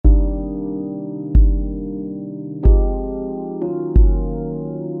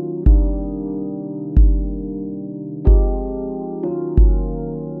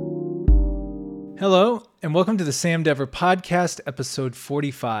Hello, and welcome to the Sam Dever Podcast, episode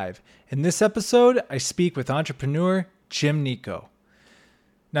 45. In this episode, I speak with entrepreneur Jim Nico.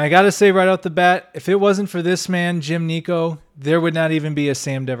 Now, I got to say right off the bat, if it wasn't for this man, Jim Nico, there would not even be a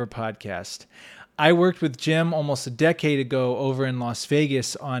Sam Dever Podcast. I worked with Jim almost a decade ago over in Las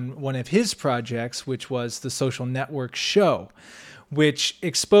Vegas on one of his projects, which was the Social Network Show, which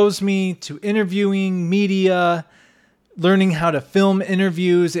exposed me to interviewing, media, learning how to film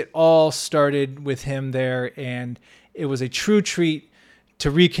interviews. It all started with him there, and it was a true treat to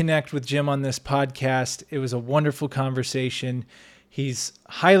reconnect with Jim on this podcast. It was a wonderful conversation. He's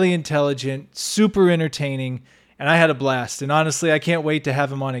highly intelligent, super entertaining, and I had a blast. And honestly, I can't wait to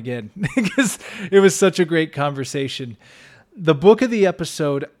have him on again because it was such a great conversation. The book of the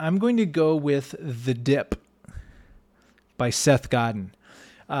episode, I'm going to go with The Dip by Seth Godin.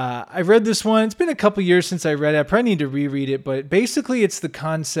 I've read this one. It's been a couple years since I read it. I probably need to reread it, but basically it's the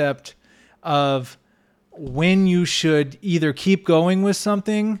concept of when you should either keep going with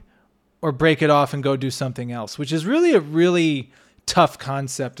something or break it off and go do something else, which is really a really tough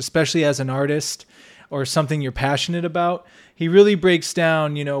concept, especially as an artist or something you're passionate about. He really breaks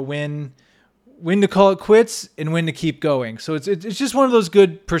down, when to call it quits and when to keep going. So it's just one of those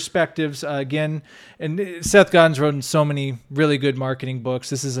good perspectives. Again, and Seth Godin's written so many really good marketing books.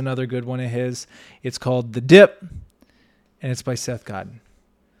 This is another good one of his. It's called The Dip, and it's by Seth Godin.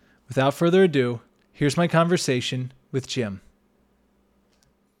 Without further ado, here's my conversation with Jim.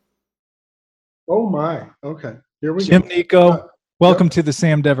 Oh my. Okay. Here we Jim go. Nico, welcome Yep. to the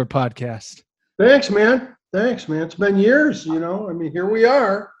Sam Dever Podcast. Thanks, man. It's been years, here we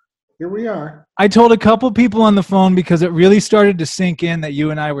are. I told a couple people on the phone because it really started to sink in that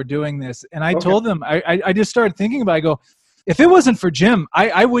you and I were doing this. And I told them, I just started thinking about it. I go, if it wasn't for Jim,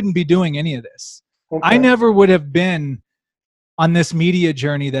 I wouldn't be doing any of this. Okay. I never would have been on this media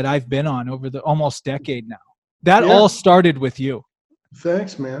journey that I've been on over the almost decade now. That all started with you.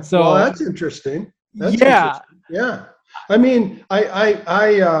 Thanks, man. So, well, that's interesting. Yeah. Yeah. I mean,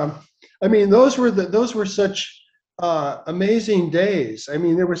 those were such amazing days. I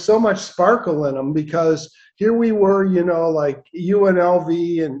mean, there was so much sparkle in them because here we were, like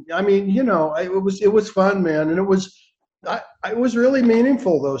UNLV, and it was fun, man, and it was really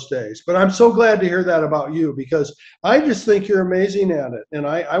meaningful those days. But I'm so glad to hear that about you because I just think you're amazing at it, and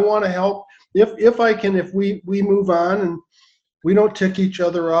I want to help if I can. If we move on and we don't tick each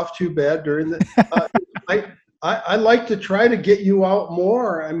other off too bad during the. I like to try to get you out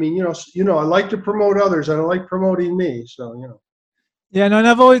more. I mean, I like to promote others. I don't like promoting me. So, Yeah, no,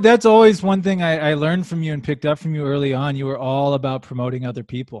 and that's always one thing I learned from you and picked up from you early on. You were all about promoting other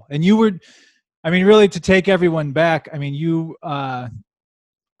people. And you were, really to take everyone back, you are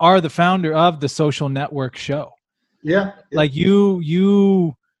the founder of the Social Network Show. Yeah. Like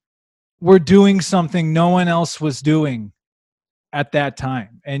you were doing something no one else was doing at that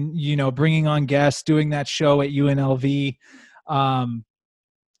time, and bringing on guests, doing that show at UNLV,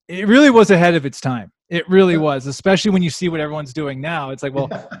 it really was ahead of its time. It really was, especially when you see what everyone's doing now. It's like, well,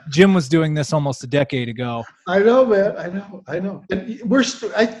 Jim was doing this almost a decade ago. I know, man. I know. And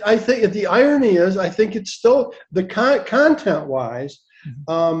I think the irony is, I think it's still the content wise.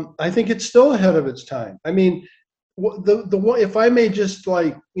 I think it's still ahead of its time. I mean, the one, if I may just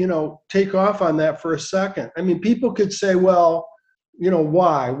take off on that for a second. I mean, people could say, well,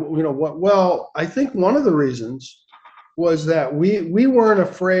 why? What? Well, I think one of the reasons was that we weren't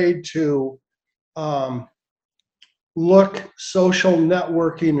afraid to look social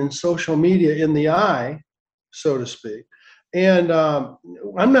networking and social media in the eye, so to speak. And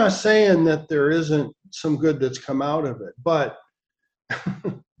I'm not saying that there isn't some good that's come out of it, but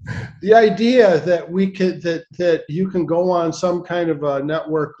the idea that that you can go on some kind of a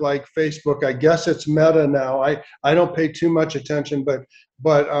network like Facebook, I guess it's Meta now. I don't pay too much attention, but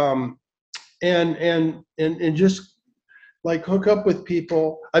and just like hook up with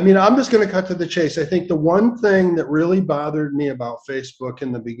people. I mean, I'm just going to cut to the chase. I think the one thing that really bothered me about Facebook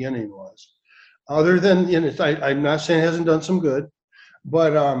in the beginning was, other than I'm not saying it hasn't done some good,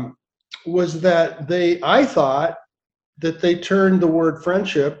 but was that I thought that they turned the word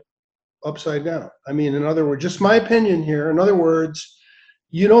friendship upside down. I mean, in other words, just my opinion here. In other words,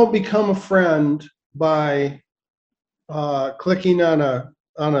 you don't become a friend by clicking on a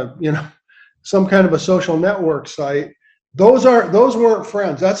some kind of a social network site. Those weren't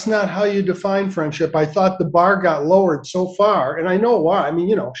friends. That's not how you define friendship. I thought the bar got lowered so far, and I know why. I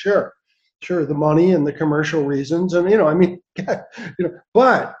mean, sure, the money and the commercial reasons, and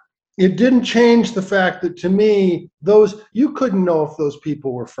but it didn't change the fact that to me, you couldn't know if those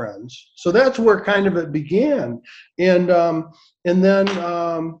people were friends. So that's where kind of it began. And then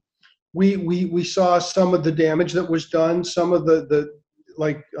we saw some of the damage that was done, some of the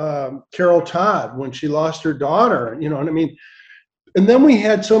like Carol Todd when she lost her daughter, you know what I mean? And then we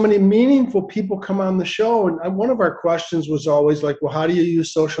had so many meaningful people come on the show. And one of our questions was always like, well, how do you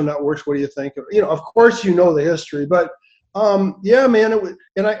use social networks? What do you think? You know, of course, you know the history, but yeah, man, it was,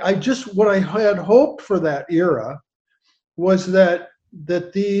 and I just, what I had hoped for that era was that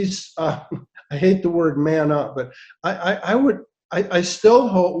these, I hate the word man up, but I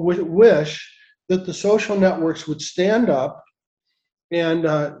still wish that the social networks would stand up, and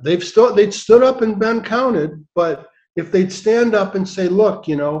they'd stood up and been counted, but if they'd stand up and say, look,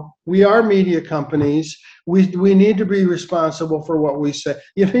 you know, we are media companies. We need to be responsible for what we say.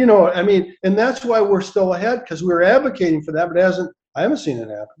 You know, I mean, and that's why we're still ahead, because we're advocating for that, but I haven't seen it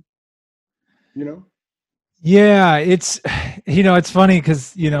happen, you know? Yeah, it's, it's funny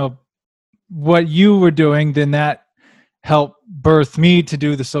because, what you were doing, then that helped birth me to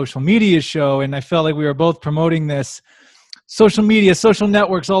do the social media show. And I felt like we were both promoting this social media, social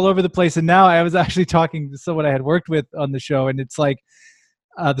networks all over the place. And now I was actually talking to someone I had worked with on the show, and it's like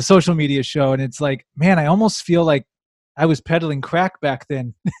the social media show. And it's like, man, I almost feel like I was peddling crack back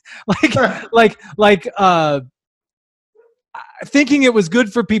then. like thinking it was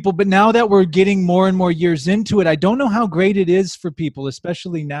good for people. But now that we're getting more and more years into it, I don't know how great it is for people,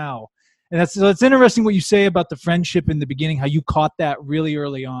 especially now. And that's interesting what you say about the friendship in the beginning, how you caught that really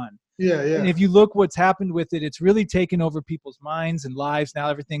early on. Yeah. And if you look what's happened with it, it's really taken over people's minds and lives. Now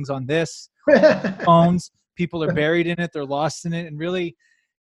everything's on this phones. People are buried in it. They're lost in it. And really,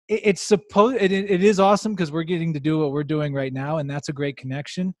 it is awesome because we're getting to do what we're doing right now. And that's a great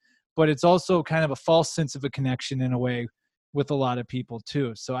connection. But it's also kind of a false sense of a connection in a way with a lot of people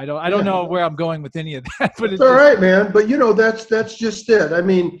too. So I don't know where I'm going with any of that. But it's all right, man. But that's just it. I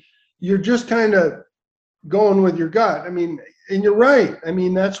mean, you're just kind of going with your gut. I mean, and you're right. I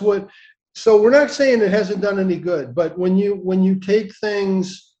mean, that's what, so we're not saying it hasn't done any good, but when you take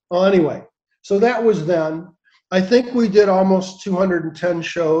things, well, anyway, so that was then. I think we did almost 210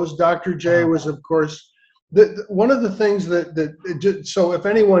 shows. Dr. J was, of course, one of the things so if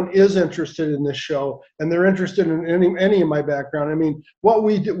anyone is interested in this show and they're interested in any of my background, I mean,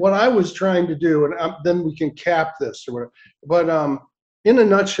 what I was trying to do, and then we can cap this or whatever, but in a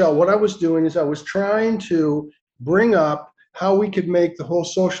nutshell, what I was doing is I was trying to bring up how we could make the whole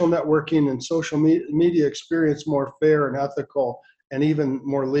social networking and social media experience more fair and ethical and even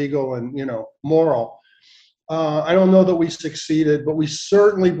more legal and, moral. I don't know that we succeeded, but we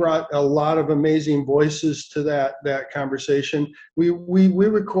certainly brought a lot of amazing voices to that conversation. We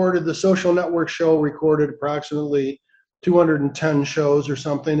recorded the Social Network show, recorded approximately 210 shows or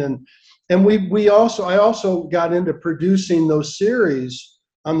something, and I also got into producing those series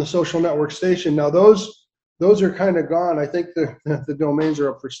on the Social Network station. Now those are kind of gone. I think the domains are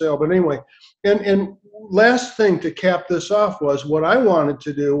up for sale. But anyway, and last thing to cap this off was what I wanted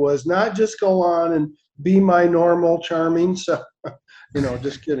to do was not just go on and be my normal charming self,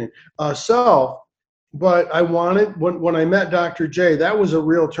 just kidding, self, but I wanted, when I met Dr. J, that was a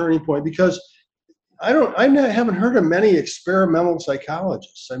real turning point, because I haven't heard of many experimental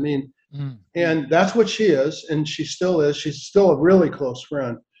psychologists. I mean, and that's what she is, and she still is. She's still a really close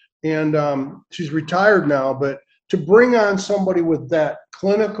friend, and she's retired now. But to bring on somebody with that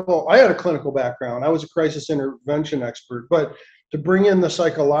I had a clinical background. I was a crisis intervention expert, but to bring in the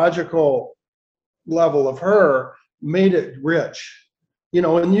psychological level of her made it rich,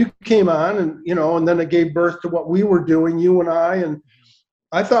 and you came on, and and then it gave birth to what we were doing, you and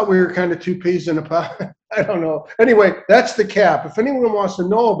I thought we were kind of two peas in a pod. I don't know. Anyway, that's the cap. If anyone wants to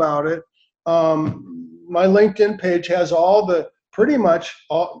know about it, my LinkedIn page has pretty much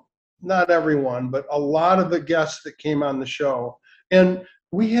all, not everyone, but a lot of the guests that came on the show. And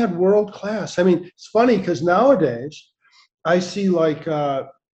we had world class. I mean, it's funny because nowadays I see like, this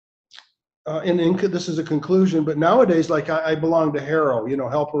is a conclusion, but nowadays, like I belong to Harrow,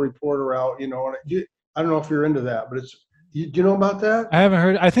 help a reporter out, and I don't know if you're into that, but do you know about that? I haven't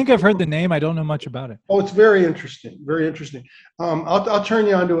heard. I think I've heard the name. I don't know much about it. Oh, it's very interesting. Very interesting. I'll turn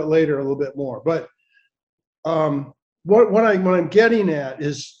you onto it later a little bit more. But what I'm getting at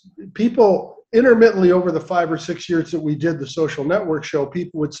is, people intermittently over the 5 or 6 years that we did the Social Network show,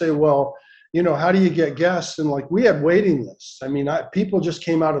 people would say, well, how do you get guests? And like, we had waiting lists. I mean, people just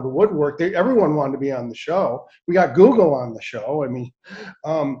came out of the woodwork. Everyone wanted to be on the show. We got Google on the show. I mean,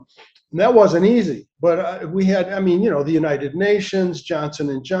 and that wasn't easy, but we had, the United Nations,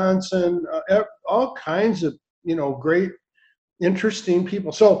 Johnson & Johnson, all kinds of, great, interesting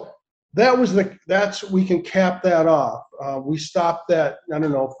people. So we can cap that off. We stopped that, I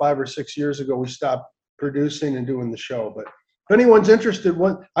don't know, 5 or 6 years ago, we stopped producing and doing the show, but anyone's interested,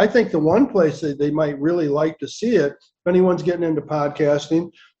 I think the one place that they might really like to see it, if anyone's getting into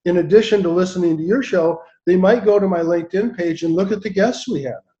podcasting, in addition to listening to your show, they might go to my LinkedIn page and look at the guests we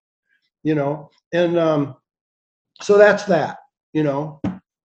have, and so that's that,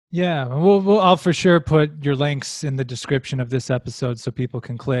 Yeah, I'll for sure put your links in the description of this episode so people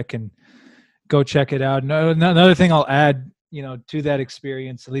can click and go check it out. Another thing I'll add, to that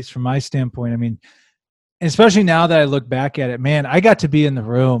experience, at least from my standpoint, I mean, especially now that I look back at it, man, I got to be in the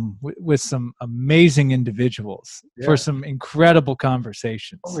room with some amazing individuals for some incredible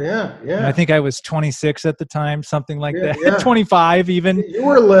conversations. Oh, yeah. And I think I was 26 at the time, something like that. Yeah. 25 even. You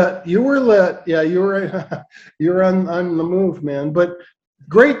were lit. Yeah, you were on the move, man. But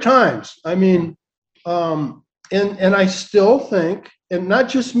great times. I mean, and I still think, and not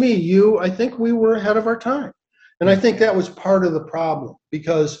just me, I think we were ahead of our time. And I think that was part of the problem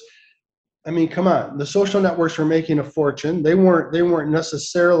because, I mean, come on, the social networks were making a fortune. They weren't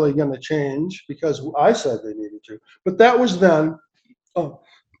necessarily going to change because I said they needed to, but that was then. So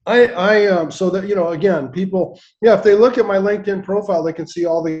that, again, people, if they look at my LinkedIn profile, they can see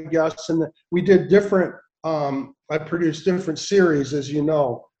all the guests, and we did different, I produced different series, as you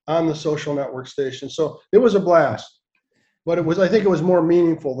know, on the social network station. So it was a blast. But I think it was more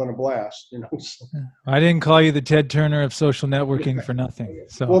meaningful than a blast, So. I didn't call you the Ted Turner of social networking for nothing.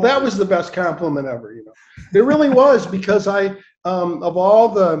 So. Well, that was the best compliment ever, It really was, because I, of all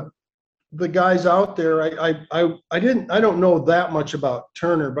the guys out there, I don't know that much about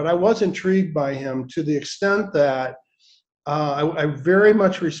Turner, but I was intrigued by him to the extent that I very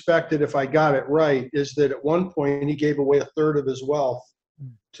much respected, if I got it right, is that at one point he gave away a third of his wealth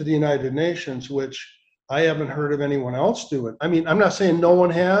to the United Nations, which I haven't heard of anyone else do it. I mean, I'm not saying no one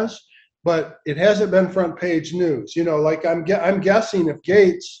has, but it hasn't been front page news. Like I'm guessing if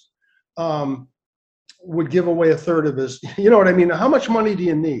Gates would give away a third of his, you know what I mean? How much money do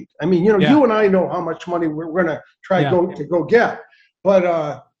you need? I mean, you and I know how much money we're going to try to go get.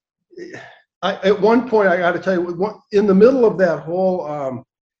 But at one point, I got to tell you, in the middle of that whole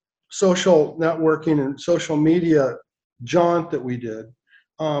social networking and social media jaunt that we did,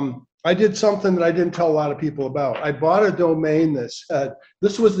 I did something that I didn't tell a lot of people about. I bought a domain that said,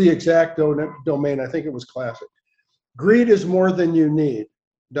 this was the exact domain, I think it was classic,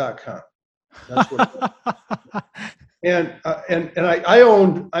 greedismorethanyounneed.com. That's what it was. And I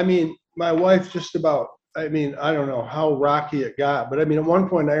owned, I mean, my wife just about, I mean, I don't know how rocky it got, but I mean, at one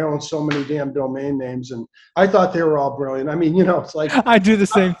point I owned so many damn domain names and I thought they were all brilliant. I mean, it's like. I do the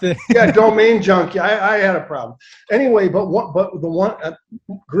same thing. Yeah, domain junkie. I had a problem. Anyway, but the one,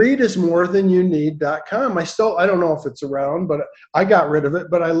 greedismorethanyounneed.com. I don't know if it's around, but I got rid of it,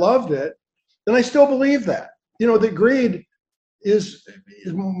 but I loved it. And I still believe that, that greed is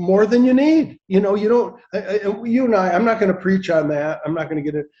more than you need. You don't, you and I'm not going to preach on that. I'm not going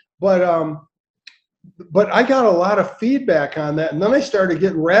to get it, but I got a lot of feedback on that. And then I started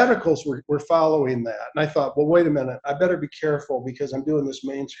getting radicals were following that. And I thought, well, wait a minute, I better be careful because I'm doing this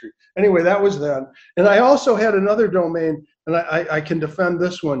mainstream. Anyway, that was then. And I also had another domain, and I can defend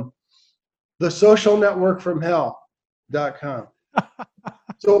this one, thesocialnetworkfromhell.com.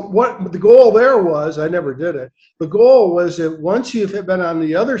 So what the goal there was, I never did it. The goal was that once you've been on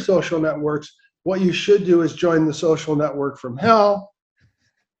the other social networks, what you should do is join the social network from hell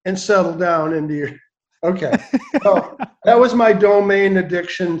and settle down into your. Okay, so that was my domain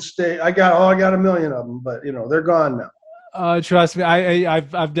addiction state. I got a million of them, but they're gone now. Trust me,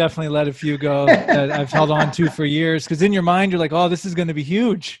 I've definitely let a few go that I've held on to for years. Because in your mind, you're like, oh, this is going to be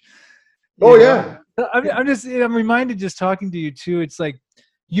huge. Yeah. I'm reminded just talking to you too. It's like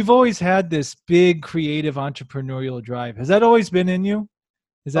you've always had this big creative entrepreneurial drive. Has that always been in you?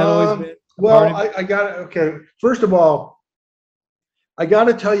 Has that always been? Well, I got it. Okay, first of all, I got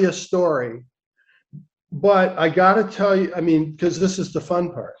to tell you a story. But I got to tell you, I mean, because this is the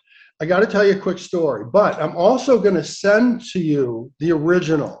fun part. I got to tell you a quick story. But I'm also going to send to you the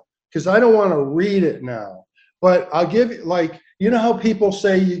original because I don't want to read it now. But I'll give you, like, how people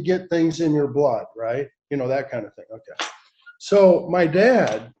say you get things in your blood, right? That kind of thing. Okay. So my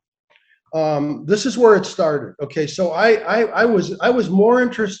dad, this is where it started. Okay. So I was more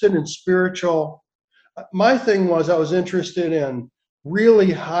interested in spiritual. My thing was I was interested in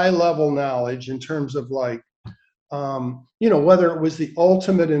really high level knowledge in terms of like, whether it was the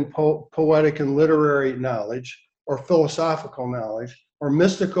ultimate in poetic and literary knowledge or philosophical knowledge or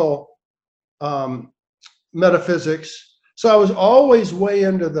mystical metaphysics. So I was always way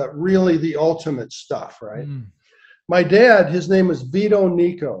into the ultimate stuff, right? My dad, his name is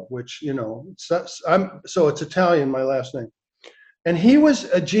Nico, which, so it's Italian, my last name. And he was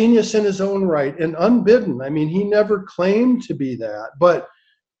a genius in his own right and unbidden. I mean, he never claimed to be that, but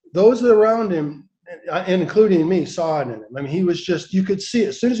those around him, including me, saw it in him. I mean, he was just, you could see it.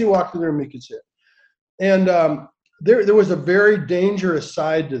 As soon as he walked in the room, you could see it. And there was a very dangerous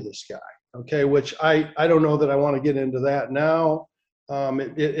side to this guy, okay, which I don't know that I want to get into that now.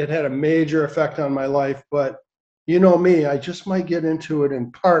 It had a major effect on my life, but you know me, I just might get into it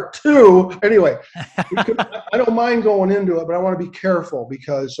in part 2. Anyway, I don't mind going into it, but I want to be careful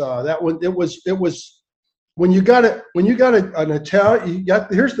because that one, it was when you got an Italian,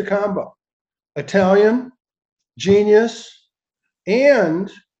 here's the combo: Italian, genius,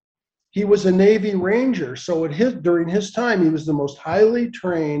 and he was a Navy Ranger. So during his time, he was the most highly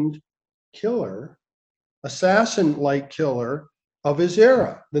trained killer, assassin-like killer of his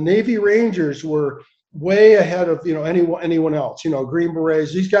era. The Navy Rangers were way ahead of anyone else. Green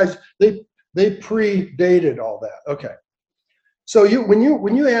Berets. These guys, they predated all that. Okay. So when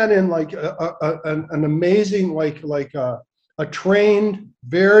you add in like an amazing a trained,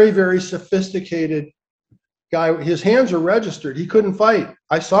 very very sophisticated guy, his hands are registered. He couldn't fight.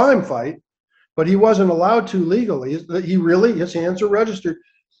 I saw him fight, but he wasn't allowed to legally. His hands are registered.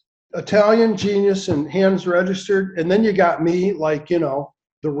 Italian, genius, and hands registered. And then you got me,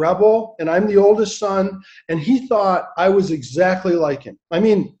 the rebel, and I'm the oldest son. And he thought I was exactly like him. I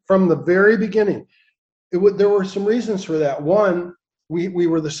mean, from the very beginning. There were some reasons for that. One, we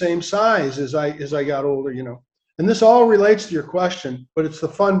were the same size as I got older, And this all relates to your question, but it's the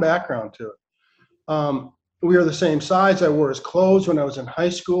fun background to it. We were the same size. I wore his clothes when I was in high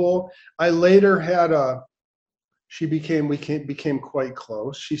school. I later had we became quite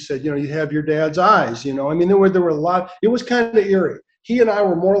close. She said, you have your dad's eyes, I mean, there were a lot. It was kind of eerie. He and I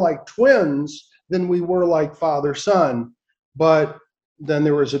were more like twins than we were like father son, but then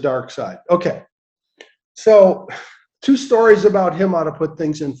there was a dark side. Okay. So 2 stories about him ought to put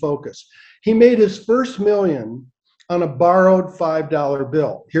things in focus. He made his first million on a borrowed $5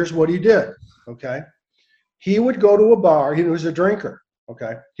 bill. Here's what he did. Okay. He would go to a bar. He was a drinker.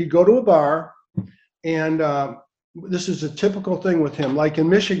 Okay. He'd go to a bar, and this is a typical thing with him. Like in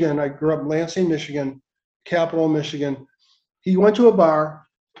Michigan, I grew up in Lansing, Michigan, capital of Michigan. He went to a bar,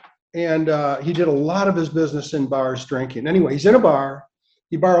 and he did a lot of his business in bars drinking. Anyway, he's in a bar.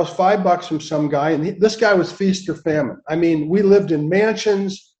 He borrows $5 from some guy, and this guy was feast or famine. I mean, we lived in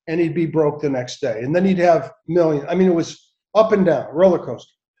mansions, and he'd be broke the next day, and then he'd have millions. I mean, it was up and down, roller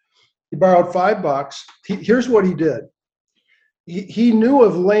coaster. He borrowed $5. Here's what he did. He knew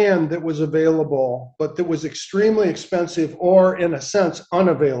of land that was available, but that was extremely expensive, or in a sense,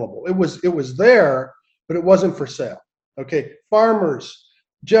 unavailable. It was there, but it wasn't for sale. Okay, farmers,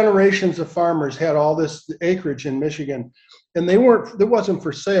 generations of farmers had all this acreage in Michigan, and it wasn't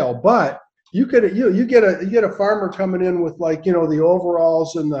for sale. But you get a farmer coming in with the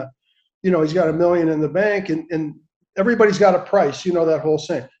overalls and he's got $1 million in the bank, and everybody's got a price, that whole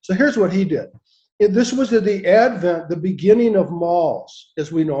thing. So here's what he did. This was the beginning of malls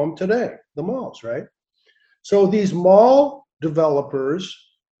as we know them today, the malls, right? So these mall developers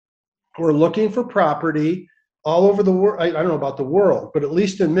were looking for property all over the world. I don't know about the world, but at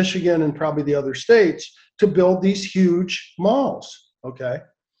least in Michigan and probably the other states, to build these huge malls, okay?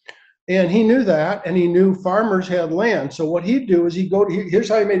 And he knew that, and he knew farmers had land. So what he'd do is here's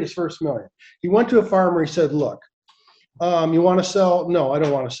how he made his first million. He went to a farmer, he said, look, you want to sell? No, I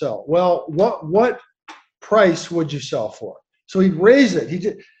don't want to sell. Well, what price would you sell for? So he'd raise it.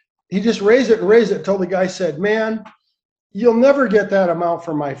 He just raised it and raised it until the guy said, man, you'll never get that amount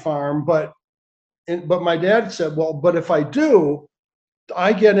for my farm. But my dad said, well, but if I do,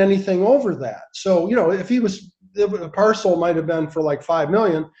 I get anything over that. So, if a parcel might have been for like 5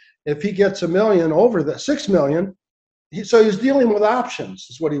 million, if he gets $1 million over the 6 million, so he was dealing with options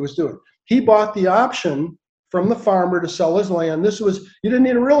is what he was doing. He bought the option from the farmer to sell his land. You didn't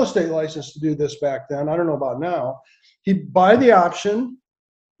need a real estate license to do this back then. I don't know about now. He'd buy the option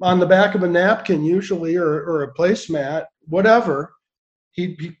on the back of a napkin usually, or a placemat, whatever.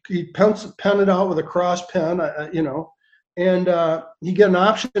 He'd pen it out with a cross pen, and he'd get an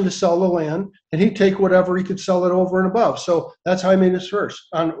option to sell the land, and he'd take whatever he could sell it over and above. So that's how he made his first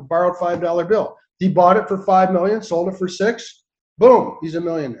on a borrowed $5 bill. He bought it for 5 million, sold it for 6. Boom, he's a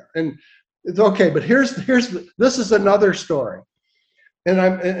millionaire. And it's okay, but this is another story,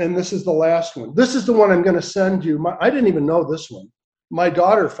 and this is the last one. This is the one I'm going to send you. I didn't even know this one. My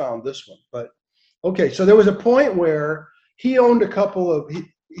daughter found this one, but okay. So there was a point where he owned a couple of.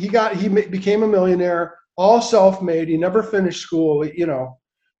 He became a millionaire, all self-made. He never finished school.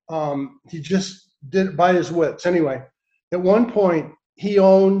 He just did it by his wits. Anyway, at one point he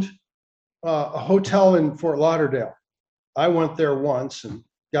owned a hotel in Fort Lauderdale. I went there once and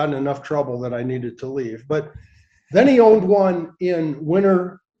got in enough trouble that I needed to leave. But then he owned one in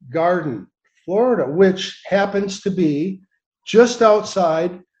Winter Garden, Florida, which happens to be just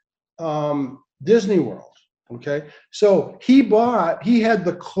outside Disney World. Okay. So he had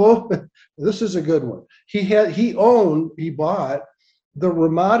the this is a good one. He bought the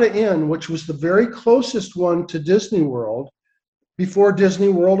Ramada Inn, which was the very closest one to Disney World before Disney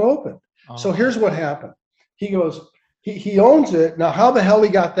World opened. Oh. So here's what happened. He goes, he owns it. Now, how the hell he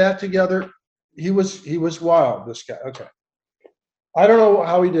got that together? He was wild, this guy. Okay. I don't know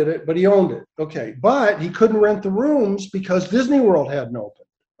how he did it, but he owned it. Okay. But he couldn't rent the rooms because Disney World hadn't opened.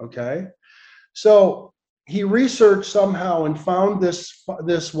 Okay. So he researched somehow and found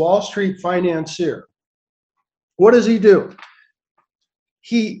this Wall Street financier. What does he do?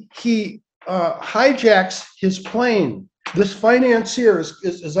 He hijacks his plane. This financier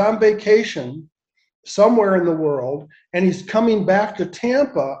is on vacation somewhere in the world, and he's coming back to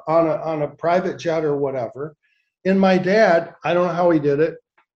Tampa on a private jet or whatever. And my dad, I don't know how he did it,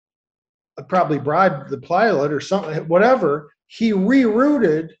 probably bribed the pilot or something, whatever. He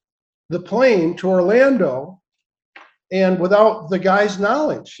rerouted the plane to Orlando, and without the guy's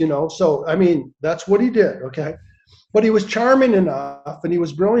knowledge, So, I mean, that's what he did, okay? But he was charming enough and he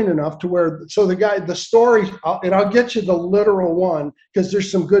was brilliant enough to where, so the story, and I'll get you the literal one because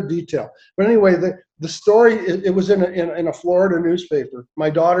there's some good detail. But anyway, the story, it was in a Florida newspaper. My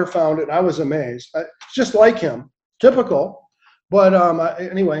daughter found it and I was amazed. Just like him, typical. But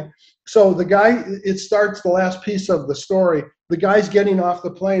anyway, so the guy, it starts the last piece of the story. The guy's getting off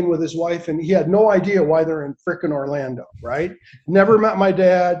the plane with his wife, and he had no idea why they're in frickin' Orlando, right? Never met my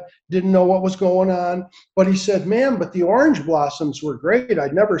dad, didn't know what was going on. But he said, man, but the orange blossoms were great.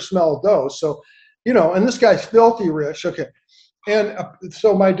 I'd never smelled those. So, and this guy's filthy rich. Okay. And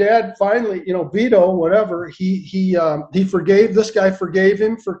so my dad finally, Vito, whatever, he forgave, this guy forgave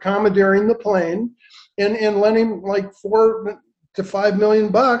him for commandeering the plane and lent him like $4 to $5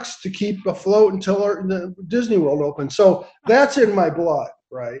 million to keep afloat until the Disney World opened. So that's in my blood,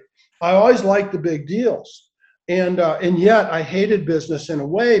 right? I always liked the big deals, and yet I hated business in a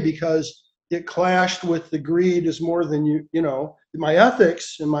way because it clashed with the greed is more than my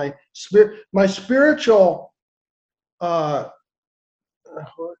ethics and my spiritual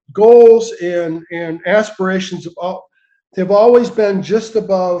goals and aspirations have always been just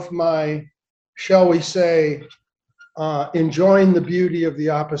above my, shall we say, enjoying the beauty of the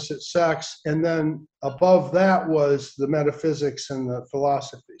opposite sex, and then above that was the metaphysics and the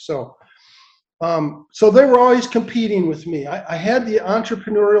philosophy. So they were always competing with me. I had the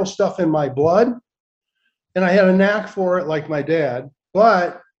entrepreneurial stuff in my blood, and I had a knack for it like my dad,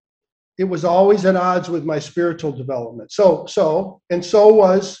 but it was always at odds with my spiritual development. So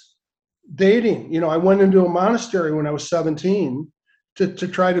was dating. I went into a monastery when I was 17 to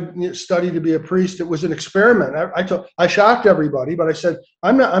try to study to be a priest. It was an experiment. I shocked everybody, but I said,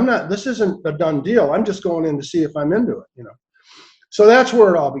 I'm not, this isn't a done deal. I'm just going in to see if I'm into it, So that's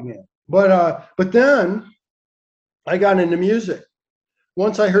where it all began. But then I got into music.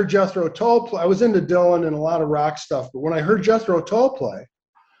 Once I heard Jethro Tull play, I was into Dylan and a lot of rock stuff, but when I heard Jethro Tull play,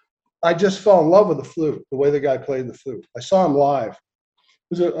 I just fell in love with the flute, the way the guy played the flute. I saw him live.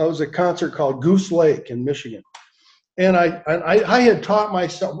 It was a concert called Goose Lake in Michigan. And I had taught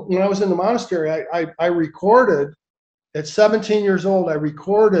myself, when I was in the monastery, I recorded, at 17 years old, I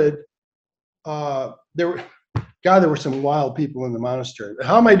recorded, there were some wild people in the monastery.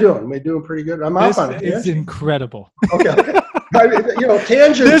 How am I doing? Am I doing pretty good? I'm up on it. It's incredible. Okay.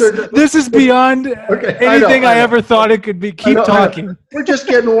 Tangents. This is beyond anything I ever thought it could be. Keep talking. We're just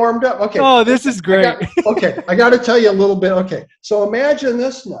getting warmed up. Okay. Oh, this is great. I got to tell you a little bit. Okay. So imagine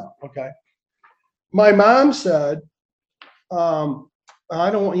this now. Okay. My mom said, I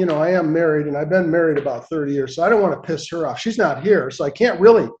am married and I've been married about 30 years, so I don't want to piss her off. She's not here, so I can't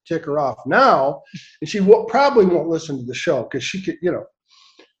really tick her off now. And she probably won't listen to the show because she could,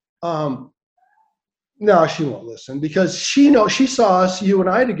 no, she won't listen because she saw us, you and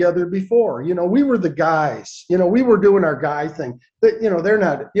I, together before. We were the guys. We were doing our guy thing. They're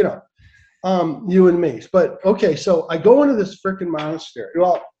not, you and me. But okay, so I go into this freaking monastery.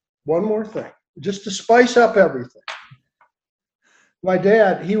 Well, one more thing, just to spice up everything. My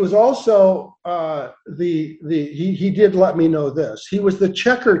dad, he was also he did let me know this. He was the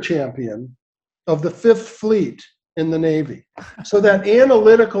checker champion of the 5th Fleet in the Navy. So that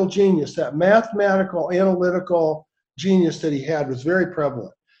analytical genius, that mathematical analytical genius that he had was very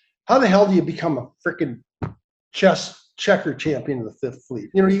prevalent. How the hell do you become a freaking checker champion of the 5th Fleet?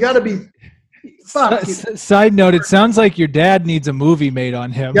 You got to be Fuck. Side note, it sounds like your dad needs a movie made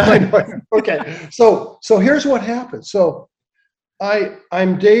on him. Yeah, I know. Okay. So here's what happened. So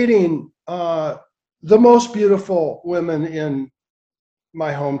I'm dating the most beautiful women in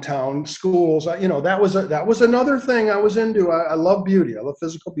my hometown schools. That was another thing I was into. I love beauty. I love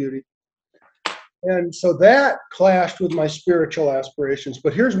physical beauty. And so that clashed with my spiritual aspirations.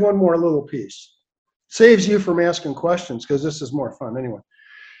 But here's one more little piece. Saves you from asking questions because this is more fun anyway.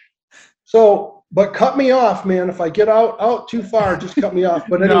 So, but cut me off, man. If I get out too far, just cut me off.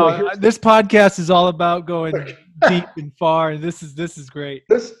 But anyway, no, this podcast is all about going deep and far, and this is great.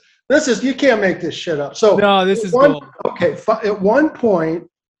 This is, you can't make this shit up. So no, this is gold. Okay, at one point,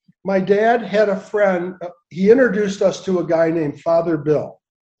 my dad had a friend. He introduced us to a guy named Father Bill.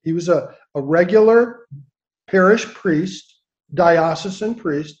 He was a regular parish priest, diocesan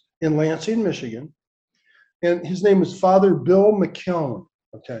priest in Lansing, Michigan, and his name was Father Bill McKeown.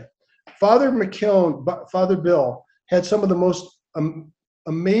 Okay. Father Bill had some of the most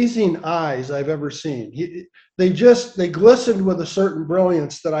amazing eyes I've ever seen. They glistened with a certain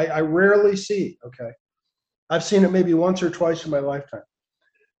brilliance that I rarely see. Okay. I've seen it maybe once or twice in my lifetime.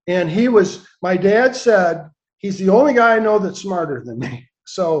 And my dad said, he's the only guy I know that's smarter than me.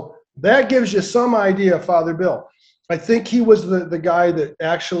 So that gives you some idea of Father Bill. I think he was the guy that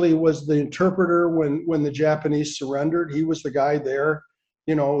actually was the interpreter when the Japanese surrendered. He was the guy there.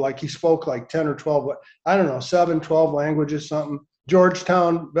 Like he spoke like 10 or 12, I don't know, 7, 12 languages, something.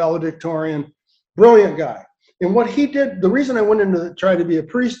 Georgetown valedictorian, brilliant guy. And what he did, the reason I went into try to be a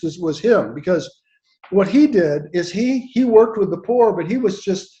priest was him, because what he did is he worked with the poor, but he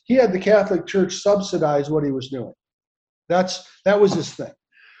had the Catholic Church subsidize what he was doing. That was his thing.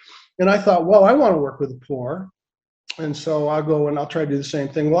 And I thought, well, I want to work with the poor. And so I'll go and I'll try to do the same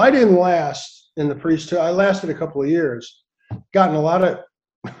thing. Well, I didn't last in the priesthood. I lasted a couple of years, got in a lot of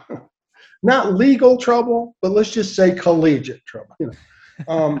not legal trouble, but let's just say collegiate trouble.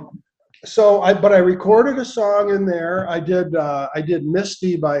 But I recorded a song in there. I did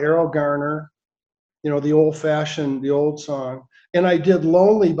Misty by Errol Garner, the old song. And I did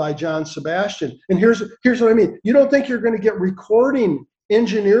Lonely by John Sebastian. And here's what I mean. You don't think you're going to get recording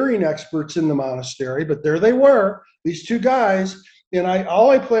engineering experts in the monastery, but there they were, these two guys. And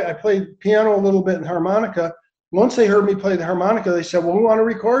I played piano a little bit and harmonica. Once they heard me play the harmonica, they said, well, we want to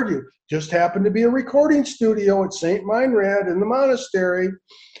record you. Just happened to be a recording studio at St. Meinrad in the monastery,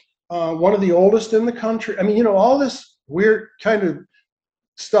 one of the oldest in the country. I mean, all this weird kind of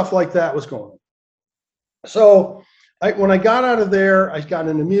stuff like that was going on. So when I got out of there, I got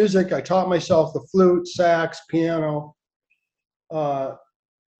into music. I taught myself the flute, sax, piano.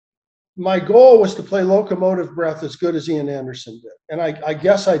 My goal was to play Locomotive Breath as good as Ian Anderson did. And I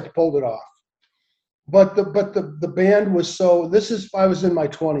guess I pulled it off. But the band was I was in my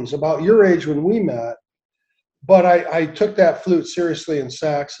 20s, about your age when we met, but I took that flute seriously and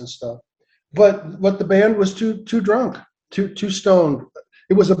sax and stuff. But the band was too drunk, too stoned.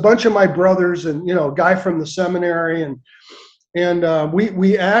 It was a bunch of my brothers and a guy from the seminary, and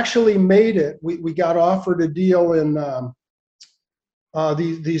we actually made it. We got offered a deal in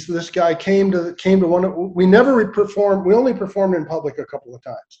this guy came to one. We never performed. We only performed in public a couple of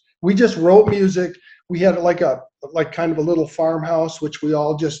times. We just wrote music. We had like kind of a little farmhouse, which we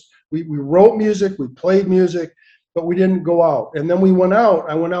all we wrote music, we played music, but we didn't go out. And then we went out.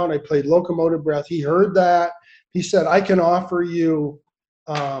 I went out and I played Locomotive Breath. He heard that. He said, I can offer you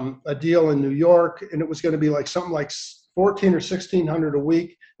a deal in New York, and it was going to be like something like $1,400 or $1,600 a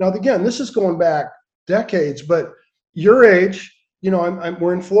week. Now, again, this is going back decades, but your age,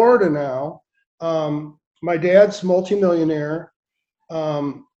 we're in Florida now. My dad's multimillionaire.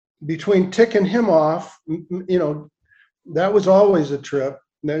 Between ticking him off, that was always a trip.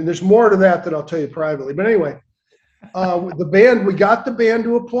 And there's more to that I'll tell you privately. But anyway, we got the band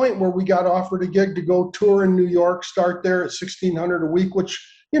to a point where we got offered a gig to go tour in New York, start there at $1,600 a week, which,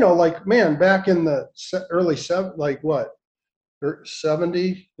 back in the early 70s,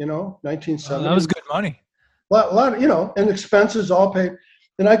 1970. That was good money. A lot, and expenses all paid.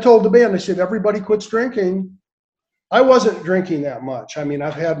 And I told the band, I said, everybody quits drinking. I wasn't drinking that much. I mean,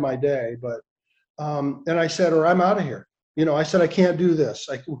 I've had my day, but, and I said, or I'm out of here. I said, I can't do this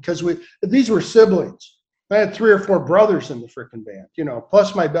because these were siblings. I had 3 or 4 brothers in the frickin' band,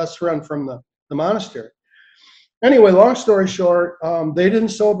 plus my best friend from the monastery. Anyway, long story short, they didn't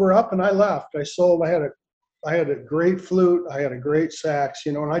sober up and I left. I had a great flute. I had a great sax,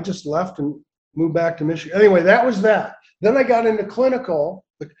 and I just left and moved back to Michigan. Anyway, that was that. Then I got into clinical.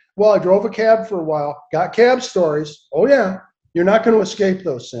 Well, I drove a cab for a while, got cab stories. Oh, yeah. You're not going to escape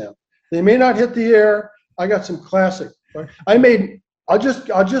those, Sam. They may not hit the air. I got some classic. I made I'll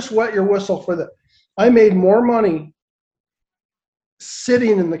just wet your whistle for that. I made more money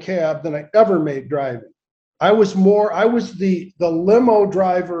sitting in the cab than I ever made driving. I was the limo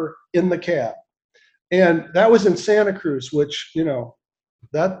driver in the cab. And that was in Santa Cruz, which,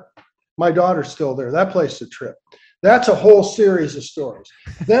 that my daughter's still there. That place is a trip. That's a whole series of stories.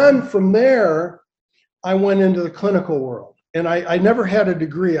 Then from there, I went into the clinical world, and I never had a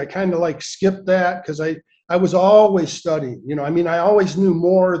degree. I kind of like skipped that because I was always studying. I always knew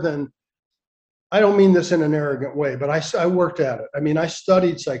more than. I don't mean this in an arrogant way, but I worked at it. I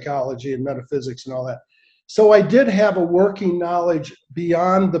studied psychology and metaphysics and all that. So I did have a working knowledge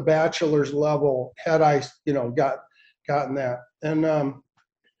beyond the bachelor's level had I, gotten that. And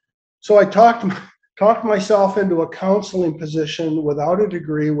so I talked myself into a counseling position without a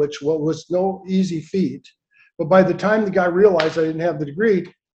degree, which was no easy feat. But by the time the guy realized I didn't have the degree,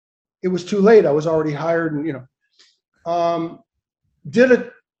 it was too late. I was already hired, and did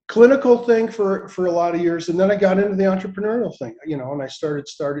a clinical thing for a lot of years, and then I got into the entrepreneurial thing, and I started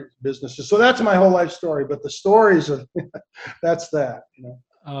businesses. So that's my whole life story. But the stories are that's that.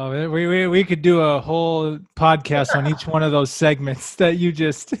 Oh, we could do a whole podcast on each one of those segments that you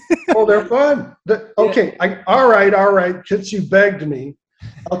just. Oh, they're fun. Okay, all right. Since you begged me,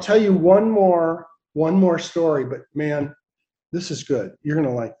 I'll tell you one more story. But man, this is good. You're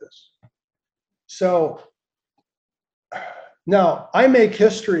gonna like this. So now I make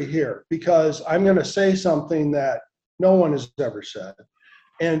history here because I'm going to say something that no one has ever said,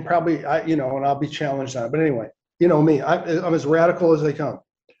 and probably and I'll be challenged on it. But anyway, me, I'm as radical as they come.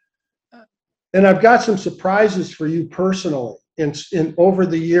 And I've got some surprises for you personally in over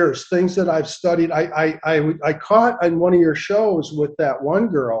the years, things that I've studied. I caught on one of your shows with that one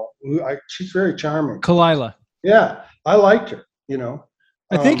girl she's very charming. Kalila. Yeah, I liked her,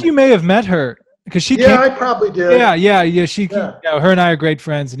 I think you may have met her because she came. Yeah, I probably did. Yeah. Her and I are great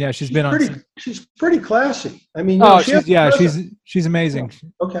friends, and she's been on. She's pretty classy. She's amazing.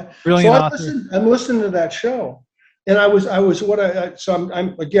 Okay, Brilliant so author. I'm listening to that show. And we're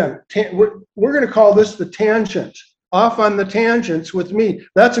going to call this the tangent, off on the tangents with me.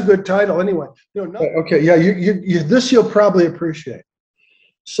 That's a good title anyway. Okay. Yeah. This you'll probably appreciate.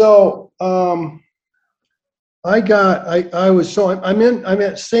 So, I'm at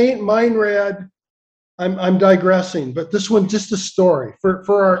St. Meinrad. I'm digressing, but this one, just a story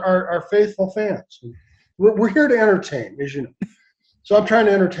for our faithful fans. We're here to entertain, as you know. So I'm trying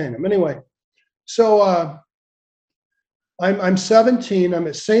to entertain them anyway. So, I'm 17. I'm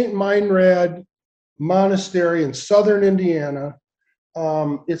at St. Meinrad Monastery in southern Indiana.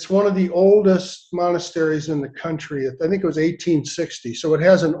 It's one of the oldest monasteries in the country. I think it was 1860, so it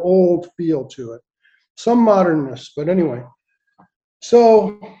has an old feel to it. Some modernness, but anyway.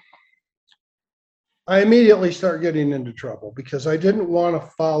 So I immediately start getting into trouble because I didn't want to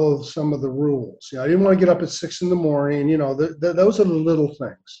follow some of the rules. I didn't want to get up at 6 a.m. Those are the little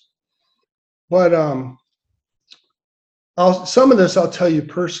things. But some of this I'll tell you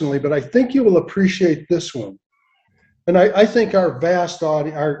personally, but I think you will appreciate this one. And I think our vast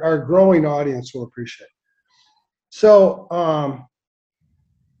audience, our growing audience will appreciate it. So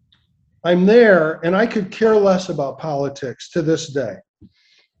I'm there, and I could care less about politics to this day.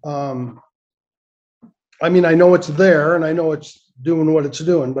 I know it's there, and I know it's doing what it's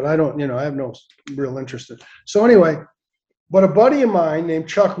doing, but I don't, I have no real interest in it. So anyway, but a buddy of mine named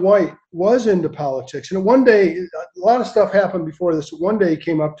Chuck White was into politics. And one day, a lot of stuff happened before this. One day he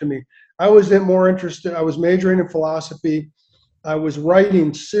came up to me. I was more interested. I was majoring in philosophy. I was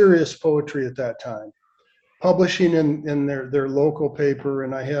writing serious poetry at that time, publishing in their local paper.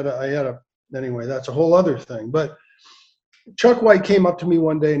 And I had anyway, that's a whole other thing. But Chuck White came up to me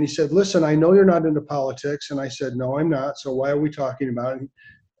one day and he said, "Listen, I know you're not into politics." And I said, "No, I'm not. So why are we talking about it?"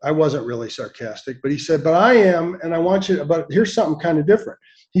 I wasn't really sarcastic, but he said, "But I am, and I want you to, but here's something kind of different."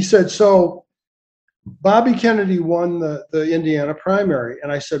 He said, "So Bobby Kennedy won the Indiana primary."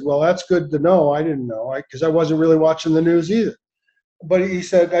 And I said, "Well, that's good to know. I didn't know, because I wasn't really watching the news either." But I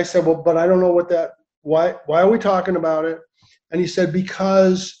said, "Well, but I don't know why are we talking about it?" And he said,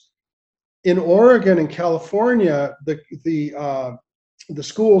 "Because in Oregon and California, the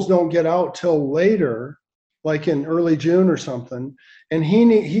schools don't get out till later, like in early June or something. And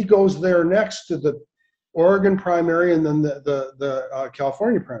he goes there next to the Oregon primary and then the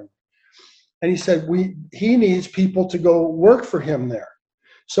California primary." And he said, he needs people to go work for him there.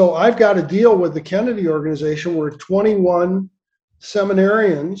 So I've got a deal with the Kennedy organization where 21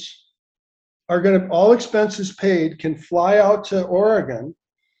 seminarians are going to, all expenses paid, can fly out to Oregon,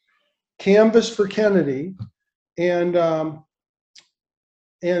 canvass for Kennedy, and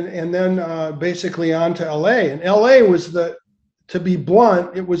then basically on to LA. And LA was to be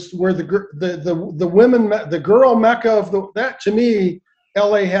blunt, it was where the women, the girl mecca of that, to me,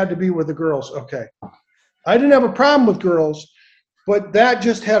 LA had to be where the girls. Okay. I didn't have a problem with girls, but that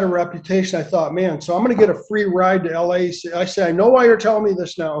just had a reputation. I thought, man, so I'm going to get a free ride to LA. I say, I know why you're telling me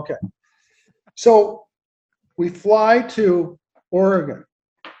this now. Okay. So we fly to Oregon.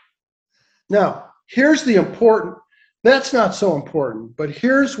 Now, here's the important, that's not so important, but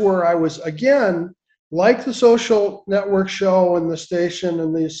here's where I was, again, like the social network show and the station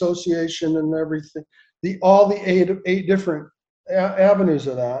and the association and everything, all the eight different avenues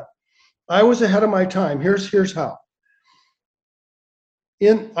of that. I was ahead of my time. Here's how.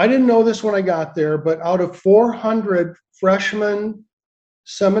 I didn't know this when I got there, but out of 400 freshman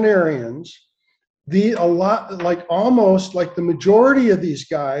seminarians, almost like the majority of these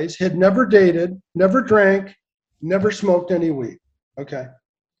guys had never dated, never drank, never smoked any weed. Okay.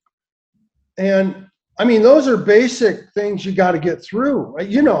 And I mean, those are basic things you got to get through.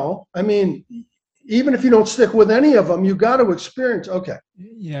 I mean, even if you don't stick with any of them, you got to experience. Okay.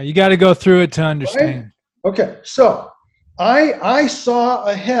 Yeah, you got to go through it to understand. Right? Okay. So I saw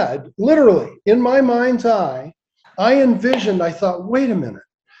ahead, literally in my mind's eye. I envisioned. I thought, wait a minute.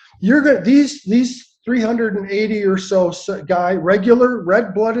 You're going to these 380 or so regular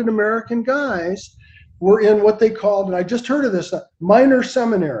red-blooded American guys were in what they called, and I just heard of this, minor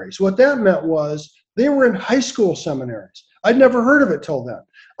seminaries. What that meant was they were in high school seminaries. I'd never heard of it till then.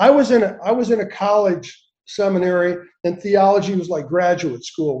 I was in a college seminary, and theology was like graduate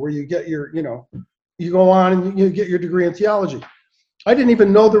school where you get your, you go on and you get your degree in theology. I didn't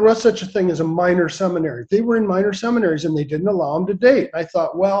even know there was such a thing as a minor seminary. They were in minor seminaries and they didn't allow them to date. I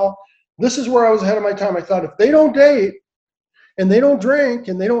thought, well, this is where I was ahead of my time. I thought if they don't date and they don't drink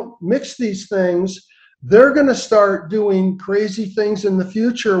and they don't mix these things, they're going to start doing crazy things in the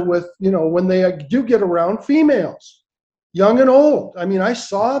future with, when they do get around females, young and old. I mean, I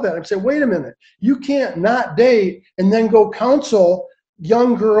saw that. I said, wait a minute, you can't not date and then go counsel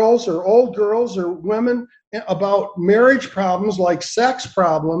young girls or old girls or women about marriage problems like sex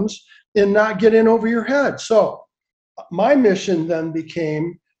problems and not get in over your head. So my mission then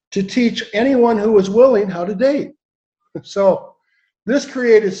became to teach anyone who was willing how to date. So this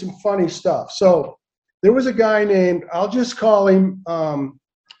created some funny stuff. So there was a guy named, I'll just call him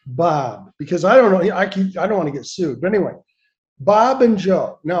Bob, because I don't know, I don't want to get sued. But anyway, Bob and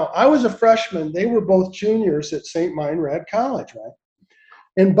Joe. Now, I was a freshman. They were both juniors at St. Meinrad College, right?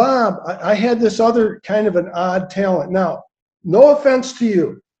 And Bob, I had this other kind of an odd talent. Now, no offense to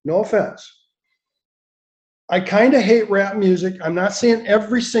you, no offense. I kind of hate rap music. I'm not saying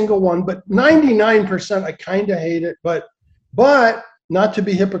every single one, but 99% I kind of hate it. But not to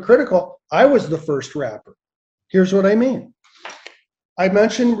be hypocritical, I was the first rapper. Here's what I mean. I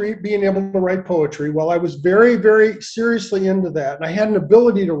mentioned being able to write poetry. Well, I was very, very seriously into that. And I had an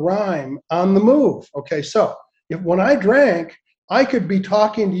ability to rhyme on the move. Okay, so when I drank, I could be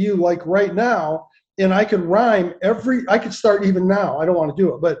talking to you like right now, and I could rhyme I could start even now. I don't want to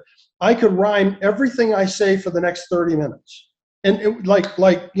do it, but I could rhyme everything I say for the next 30 minutes. And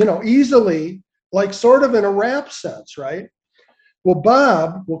it, easily, like sort of in a rap sense, right? Well,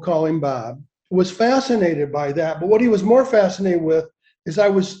 Bob, we'll call him Bob, was fascinated by that. But what he was more fascinated with is I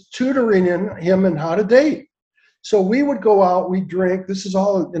was tutoring him in how to date. So we would go out, we'd drink. This is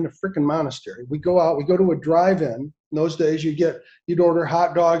all in a freaking monastery. We go out, we go to a drive-in. In those days, you'd order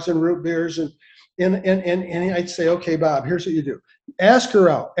hot dogs and root beers, and I'd say, okay, Bob, here's what you do. Ask her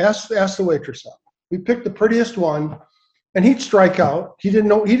out. Ask the waitress out. We picked the prettiest one, and he'd strike out. He didn't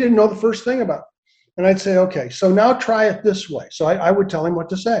know the first thing about it. And I'd say, okay, so now try it this way. So I would tell him what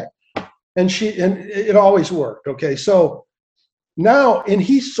to say. And it always worked. Okay, so now, and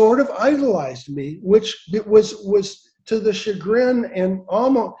he sort of idolized me, which it was to the chagrin, and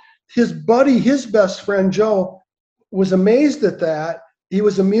almost his buddy, his best friend, Joe, was amazed at that. He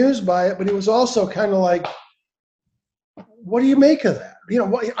was amused by it, but he was also kind of like, what do you make of that?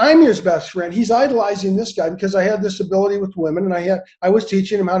 I'm his best friend. He's idolizing this guy because I had this ability with women, and I was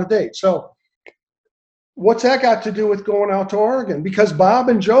teaching him how to date. So what's that got to do with going out to Oregon? Because Bob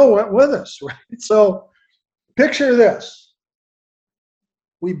and Joe went with us, right? So picture this.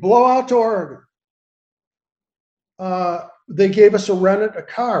 We blow out to Oregon. They gave us a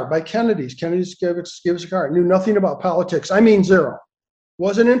car by Kennedy's. Kennedy's gave us a car. I knew nothing about politics. I mean, zero.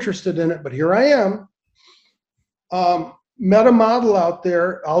 Wasn't interested in it, but here I am. Met a model out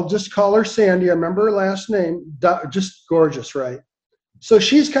there. I'll just call her Sandy. I remember her last name. Just gorgeous, right? So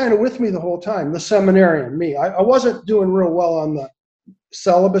she's kind of with me the whole time, the seminarian, me. I wasn't doing real well on the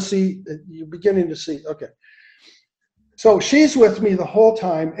celibacy. You're beginning to see. Okay. So she's with me the whole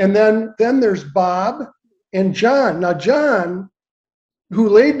time. And then there's Bob and John. Now, John who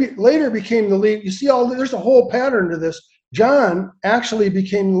later became the lead. You see, there's a whole pattern to this. John actually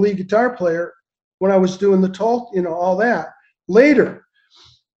became the lead guitar player when I was doing the talk, all that. Later,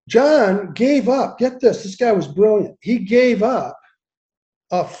 John gave up. Get this, this guy was brilliant. He gave up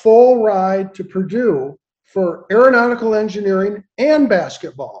a full ride to Purdue for aeronautical engineering and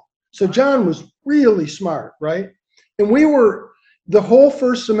basketball. So John was really smart, right? And we were the whole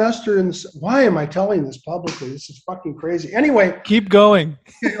first semester why am I telling this publicly? This is fucking crazy. Anyway, keep going.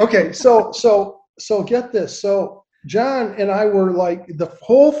 Okay, so get this. So John and I were like the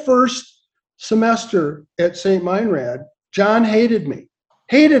whole first semester at St. Meinrad. John hated me.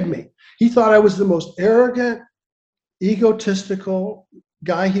 He thought I was the most arrogant, egotistical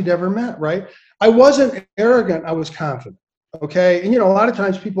guy he'd ever met, right? I wasn't arrogant, I was confident. Okay. And a lot of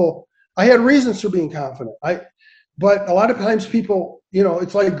times I had reasons for being confident. But a lot of times people,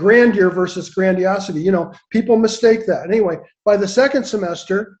 it's like grandeur versus grandiosity. People mistake that. Anyway, by the second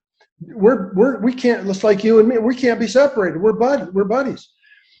semester, we can't, just like you and me, we can't be separated. We're buddies.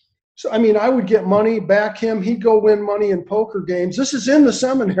 So, I would get money, back him. He'd go win money in poker games. This is in the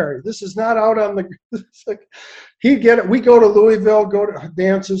seminary. This is not out on he'd get it. We go to Louisville, go to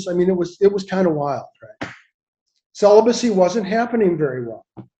dances. It was kind of wild, right? Celibacy wasn't happening very well.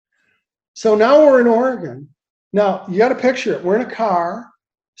 So now we're in Oregon. Now you got to picture it. We're in a car.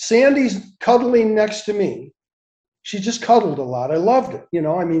 Sandy's cuddling next to me. She just cuddled a lot. I loved it.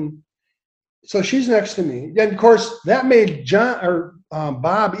 So she's next to me. And of course that made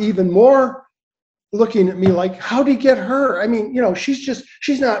Bob even more looking at me like, how'd he get her?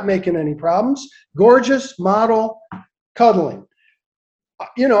 She's not making any problems. Gorgeous model, cuddling.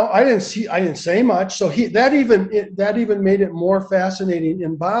 I didn't say much. So that even made it more fascinating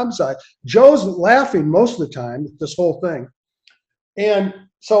in Bob's eye. Joe's laughing most of the time at this whole thing. And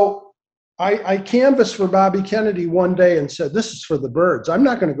so I canvassed for Bobby Kennedy one day and said, this is for the birds. I'm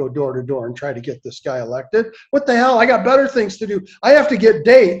not going to go door to door and try to get this guy elected. What the hell? I got better things to do. I have to get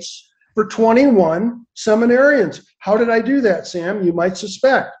dates for 21 seminarians. How did I do that, Sam? You might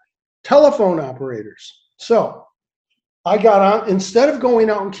suspect. Telephone operators. So I got on, instead of going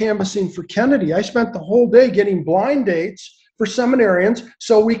out and canvassing for Kennedy, I spent the whole day getting blind dates for seminarians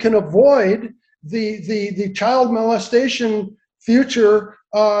so we can avoid the child molestation future,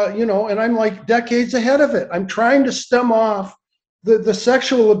 and I'm like decades ahead of it. I'm trying to stem off the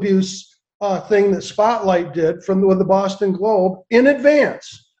sexual abuse thing that Spotlight did with the Boston Globe in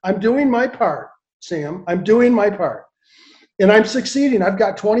advance. I'm doing my part, Sam. I'm doing my part. And I'm succeeding. I've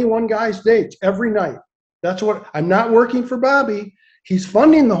got 21 guys' dates every night. I'm not working for Bobby. He's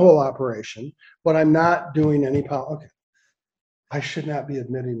funding the whole operation, but I'm not doing any okay. I should not be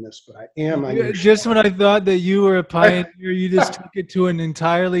admitting this, but I am. Just when I thought that you were a pioneer, you just took it to an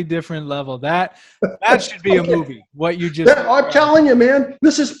entirely different level. That should be a movie. What you just I'm telling you, man,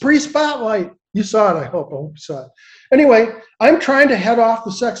 this is pre-Spotlight. You saw it, I hope you saw it. Anyway, I'm trying to head off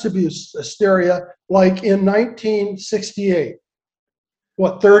the sex abuse hysteria like in 1968.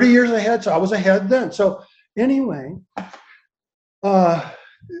 30 years ahead? So I was ahead then. So anyway,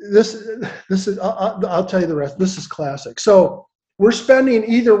 this is, I'll tell you the rest. This is classic. So we're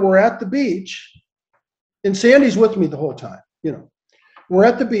at the beach, and Sandy's with me the whole time. We're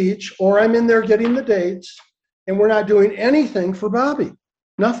at the beach, or I'm in there getting the dates, and we're not doing anything for Bobby.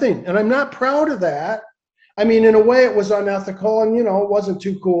 Nothing. And I'm not proud of that. In a way it was unethical and, it wasn't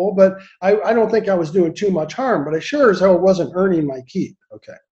too cool, but I don't think I was doing too much harm, but I sure as hell wasn't earning my keep.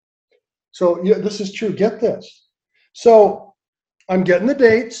 Okay. So yeah, this is true. Get this. So I'm getting the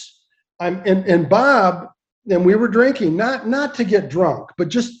dates. And Bob, and we were drinking, not to get drunk, but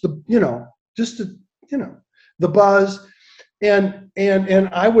just the buzz. And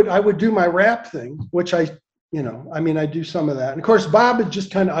I would do my rap thing, which I do some of that. And of course, Bob is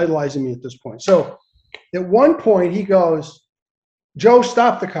just kind of idolizing me at this point. So at one point he goes, Joe,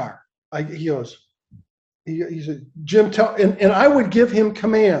 stop the car. He said, Jim, and I would give him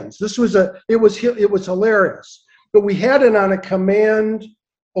commands. It was hilarious, but we had it on a command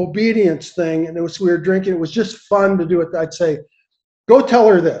obedience thing. And we were drinking. It was just fun to do it. I'd say, go tell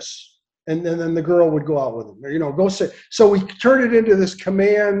her this. And then the girl would go out with him, go say. So we turned it into this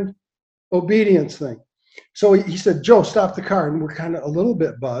command obedience thing. So he said, Joe, stop the car. And we're kind of a little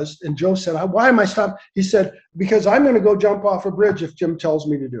bit buzzed. And Joe said, why am I stopped? He said, because I'm going to go jump off a bridge if Jim tells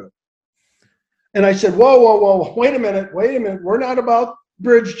me to do it. And I said, whoa, wait a minute. We're not about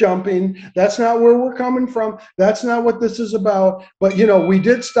bridge jumping. That's not where we're coming from. That's not what this is about. But, we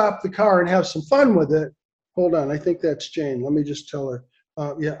did stop the car and have some fun with it. Hold on. I think that's Jane. Let me just tell her.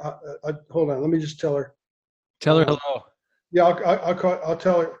 Hold on. Let me just tell her. Tell her hello. Yeah, I'll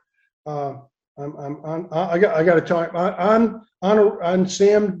tell her. I'm on. I got to talk on the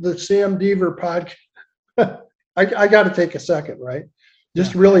Sam Deaver podcast. I got to take a second, right?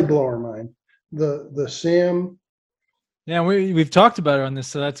 Just really blow our mind. The Sam. Yeah, we've talked about her on this,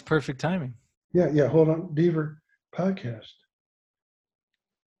 so that's perfect timing. Yeah. Hold on, Deaver podcast.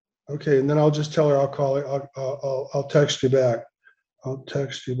 Okay, and then I'll just tell her I'll call her. I'll text you back. I'll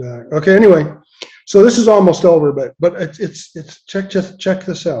text you back. Okay. Anyway, so this is almost over, but it's just check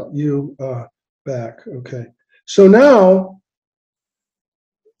this out. You back. Okay. So now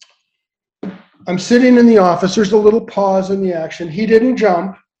I'm sitting in the office. There's a little pause in the action. He didn't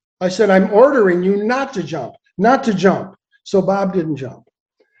jump. I said, I'm ordering you not to jump, not to jump. So Bob didn't jump.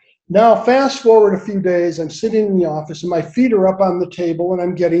 Now, fast forward a few days, I'm sitting in the office and my feet are up on the table and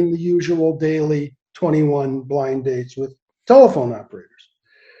I'm getting the usual daily 21 blind dates with telephone operators.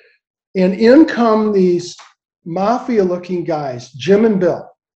 And in come these mafia-looking guys, Jim and Bill,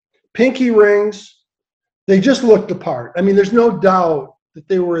 pinky rings. They just looked the part. I mean, there's no doubt that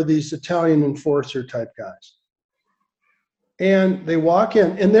they were these Italian enforcer type guys. And they walk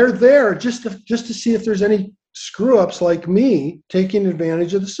in and they're there just to see if there's any screw ups like me taking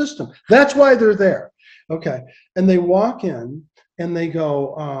advantage of the system. That's why they're there. Okay. And they walk in and they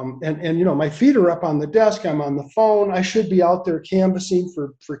go, and you know, my feet are up on the desk. I'm on the phone. I should be out there canvassing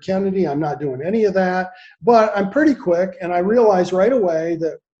for Kennedy. I'm not doing any of that, but I'm pretty quick. And I realized right away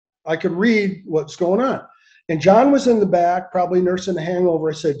that I could read what's going on. And John was in the back, probably nursing a hangover.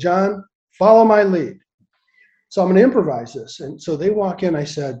 I said, John, follow my lead. So I'm going to improvise this. And so they walk in. I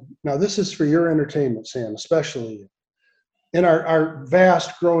said, now this is for your entertainment, Sam, especially you. And our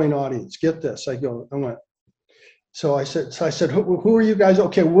vast growing audience. Get this. I went. So I said, who are you guys?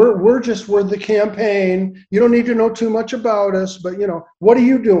 Okay, we're the campaign. You don't need to know too much about us, but you know, what are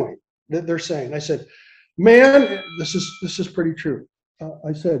you doing? They're saying. I said, man, this is pretty true.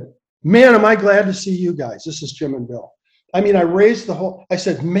 I said, man, am I glad to see you guys. This is Jim and Bill. I mean, I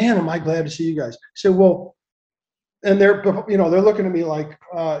said, man, am I glad to see you guys. I said, well, and they're looking at me like,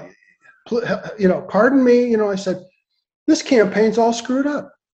 pardon me. I said, this campaign's all screwed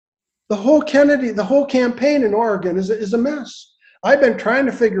up. The whole campaign in Oregon is a mess. I've been trying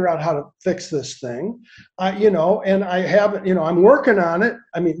to figure out how to fix this thing, and I haven't, I'm working on it.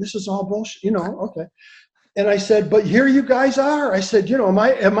 I mean, this is all bullshit, okay. And I said, but here you guys are. I said, am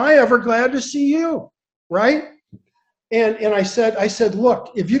I ever glad to see you? Right. And I said,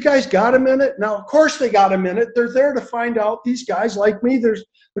 look, if you guys got a minute, now, of course they got a minute. They're there to find out these guys like me.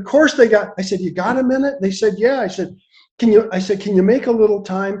 Of course they got, I said, you got a minute? They said, yeah. I said, can you make a little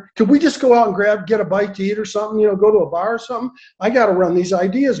time? Could we just go out and get a bite to eat or something, go to a bar or something? I got to run these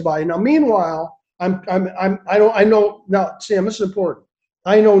ideas by you. Now, meanwhile, I know now, Sam, this is important.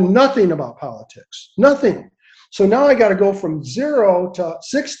 I know nothing about politics, nothing. So now I got to go from 0 to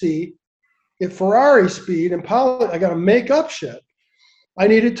 60 at Ferrari speed and I got to make up shit. I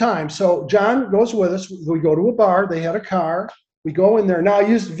needed time. So John goes with us. We go to a bar. They had a car. We go in there. Now I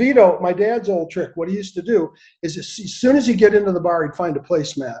used Vito, my dad's old trick. What he used to do is as soon as you get into the bar, he'd find a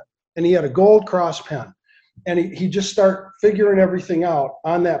placemat and he had a gold cross pen and he'd just start figuring everything out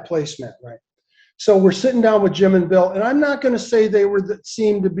on that placemat, right? So we're sitting down with Jim and Bill, and I'm not going to say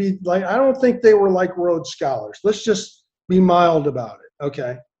seemed to be like, I don't think they were like Rhodes Scholars. Let's just be mild about it,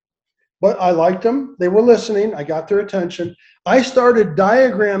 okay? But I liked them. They were listening. I got their attention. I started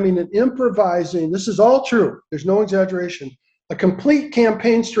diagramming and improvising. This is all true. There's no exaggeration. A complete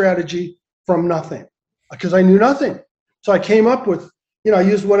campaign strategy from nothing because I knew nothing. So I came up with, I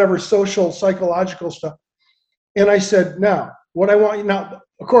used whatever social, psychological stuff. And I said, now, what I want you now,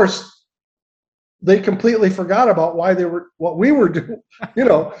 of course, they completely forgot about what we were doing.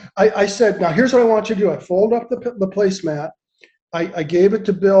 I said, now here's what I want you to do. I fold up the placemat. I gave it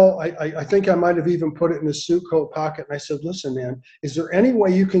to Bill. I think I might have even put it in his suit coat pocket. And I said, listen, man, is there any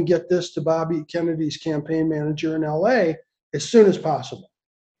way you can get this to Bobby Kennedy's campaign manager in LA as soon as possible?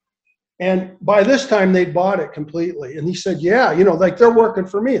 And by this time they'd bought it completely. And he said, yeah, like they're working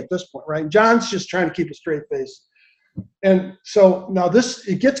for me at this point, right? John's just trying to keep a straight face. And so now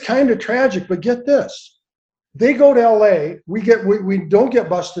it gets kind of tragic, but get this. They go to LA. We don't get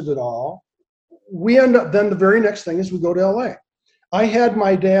busted at all. We end up, then the very next thing is we go to LA. I had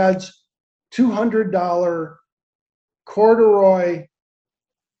my dad's $200 corduroy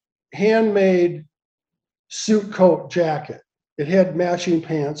handmade suit coat jacket. It had matching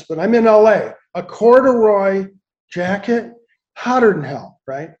pants, but I'm in LA. A corduroy jacket, hotter than hell,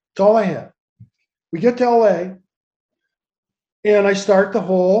 right? That's all I had. We get to LA, and I start the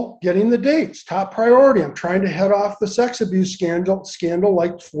whole getting the dates, top priority. I'm trying to head off the sex abuse scandal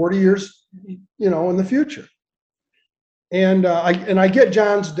like 40 years, in the future. And I get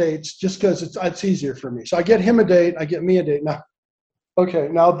John's dates just because it's easier for me. So I get him a date, I get me a date. Now, okay,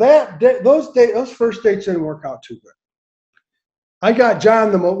 now those first dates didn't work out too good. I got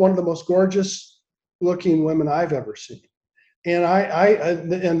John one of the most gorgeous looking women I've ever seen, and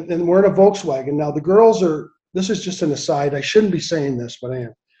and we're in a Volkswagen. Now the girls are. This is just an aside. I shouldn't be saying this, but I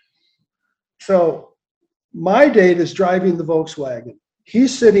am. So my date is driving the Volkswagen.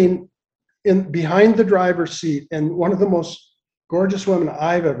 He's sitting in behind the driver's seat, and one of the most gorgeous women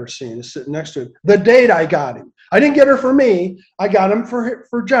I've ever seen is sitting next to him. The date I got him. I didn't get her for me. I got him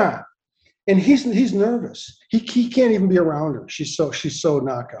for John, and he's nervous. He can't even be around her. She's so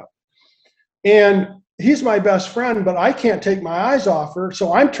knock up, and he's my best friend, but I can't take my eyes off her,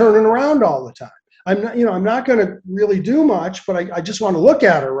 so I'm turning around all the time. I'm not going to really do much, but I just want to look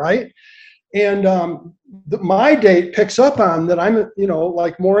at her, right? And my date picks up on that I'm,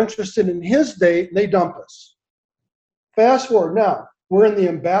 like more interested in his date, and they dump us. Fast forward now, we're in the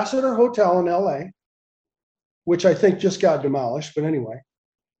Ambassador Hotel in LA, which I think just got demolished, but anyway,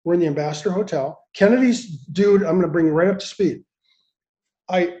 we're in the Ambassador Hotel. Kennedy's dude, I'm going to bring you right up to speed.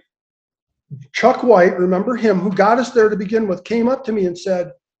 Chuck White, remember him, who got us there to begin with, came up to me and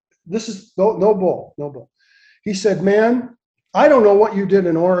said, this is no bull. He said, man, I don't know what you did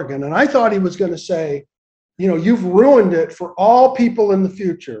in Oregon. And I thought he was going to say, you've ruined it for all people in the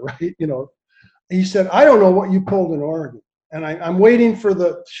future, right? He said, I don't know what you pulled in Oregon. And I'm waiting for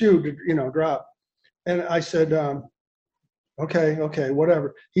the shoe to, drop. And I said, okay,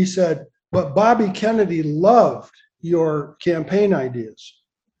 whatever. He said, but Bobby Kennedy loved your campaign ideas.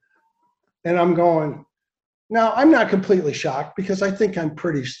 And I'm going, now I'm not completely shocked because I think I'm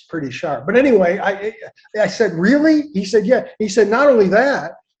pretty sharp. But anyway, I said, really? He said, yeah. He said, not only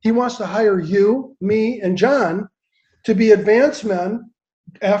that, he wants to hire you, me, and John to be advance men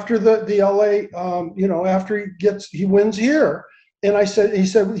after the LA, after he wins here. And he said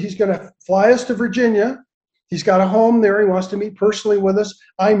he's going to fly us to Virginia. He's got a home there. He wants to meet personally with us.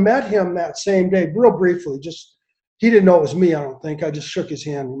 I met him that same day, real briefly. He didn't know it was me, I don't think. I just shook his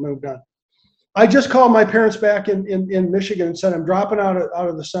hand and moved on. I just called my parents back in Michigan and said, I'm dropping out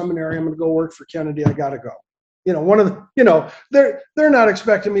of the seminary. I'm going to go work for Kennedy. I got to go. They're not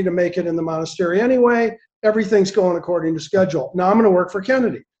expecting me to make it in the monastery anyway. Everything's going according to schedule. Now I'm going to work for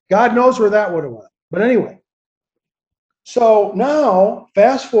Kennedy. God knows where that would have went. But anyway, so now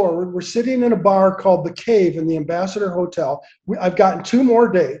fast forward, we're sitting in a bar called The Cave in the Ambassador Hotel. I've gotten 2 more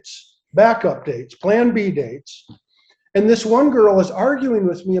dates, backup dates, plan B dates. And this one girl is arguing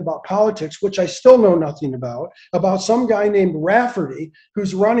with me about politics, which I still know nothing about some guy named Rafferty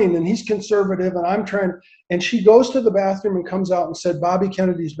who's running, and he's conservative, and I'm trying. And she goes to the bathroom and comes out and said, Bobby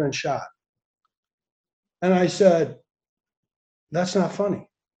Kennedy's been shot. And I said, that's not funny.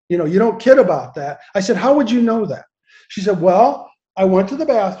 You don't kid about that. I said, how would you know that? She said, well, I went to the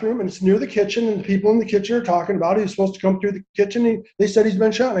bathroom, and it's near the kitchen, and the people in the kitchen are talking about it. He's supposed to come through the kitchen. And they said he's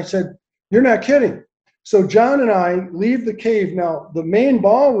been shot. And I said, you're not kidding. So John and I leave the cave. Now, the main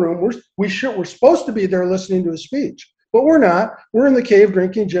ballroom, we're supposed to be there listening to his speech, but we're not. We're in the cave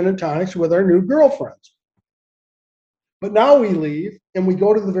drinking gin and tonics with our new girlfriends. But now we leave and we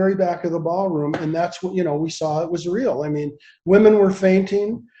go to the very back of the ballroom, and that's what, we saw it was real. I mean, women were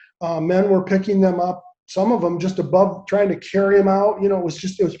fainting, men were picking them up, some of them just above, trying to carry them out. It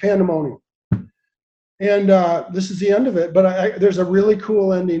was pandemonium. And this is the end of it, but there's a really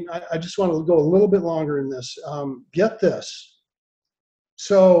cool ending. I just want to go a little bit longer in this. Get this.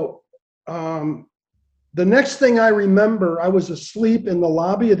 So the next thing I remember, I was asleep in the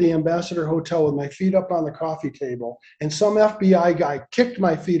lobby of the Ambassador Hotel with my feet up on the coffee table, and some FBI guy kicked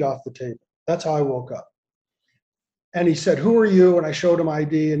my feet off the table. That's how I woke up. And he said, who are you? And I showed him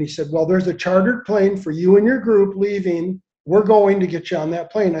ID, and he said, well, there's a chartered plane for you and your group leaving. We're going to get you on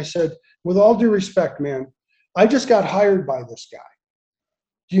that plane. I said, with all due respect, man, I just got hired by this guy.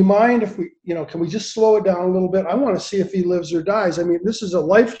 Do you mind if we, can we just slow it down a little bit? I want to see if he lives or dies. I mean, this is a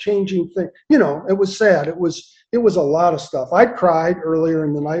life-changing thing. It was sad. It was a lot of stuff. I cried earlier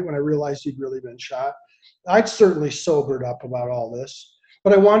in the night when I realized he'd really been shot. I'd certainly sobered up about all this,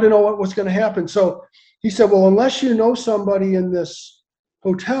 but I wanted to know what was going to happen. So he said, well, unless you know somebody in this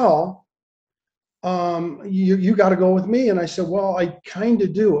hotel, you got to go with me. And I said, well, I kind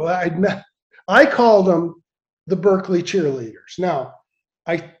of do. I called them the Berkeley cheerleaders. Now,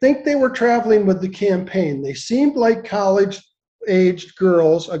 I think they were traveling with the campaign. They seemed like college-aged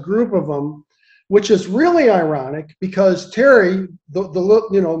girls, a group of them, which is really ironic because Terry,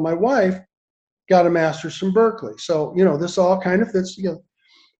 my wife, got a master's from Berkeley. So, this all kind of fits together.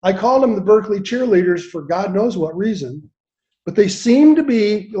 I called them the Berkeley cheerleaders for God knows what reason, but they seem to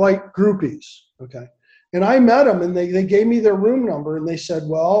be like groupies. Okay. And I met them, and they gave me their room number, and they said,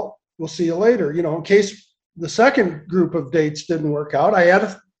 well, we'll see you later. You know, in case the second group of dates didn't work out, I had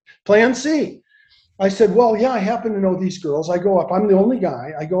a plan C. I said, well, yeah, I happen to know these girls. I go up. I'm the only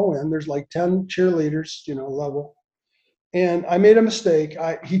guy. I go in. There's like 10 cheerleaders, you know, level. And I made a mistake.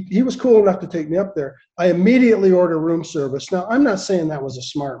 He was cool enough to take me up there. I immediately ordered room service. Now, I'm not saying that was a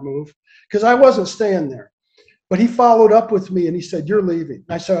smart move because I wasn't staying there. But he followed up with me and he said, you're leaving.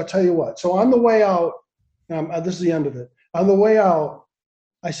 I said, I'll tell you what. So on the way out, this is the end of it. On the way out,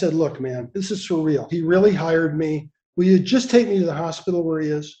 I said, look, man, this is for real. He really hired me. Will you just take me to the hospital where he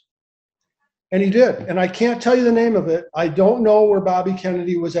is? And he did. And I can't tell you the name of it. I don't know where Bobby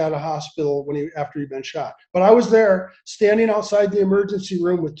Kennedy was at a hospital after he'd been shot. But I was there standing outside the emergency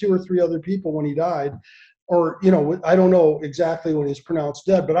room with 2 or 3 other people when he died. Or, you know, I don't know exactly when he's pronounced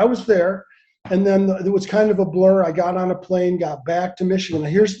dead, but I was there. And then it was kind of a blur. I got on a plane, got back to Michigan.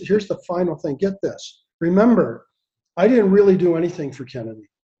 Here's the final thing. Get this. Remember, I didn't really do anything for Kennedy.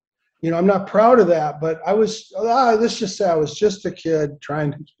 You know, I'm not proud of that, but I was, let's just say I was just a kid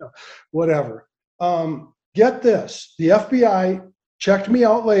trying to, you know, whatever. Get this. The FBI checked me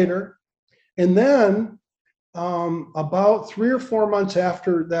out later. And then about 3 or 4 months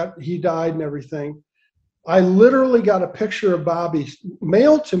after that he died and everything, I literally got a picture of Bobby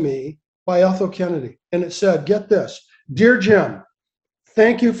mailed to me by Ethel Kennedy. And it said, get this, Dear Jim,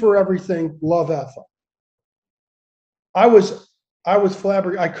 thank you for everything. Love, Ethel. I was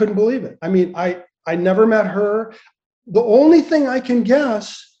flabbergasted. I couldn't believe it. I mean, I never met her. The only thing I can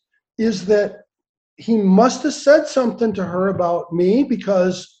guess is that he must have said something to her about me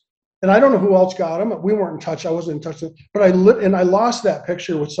because, and I don't know who else got him. We weren't in touch. I wasn't in touch with, but I lost that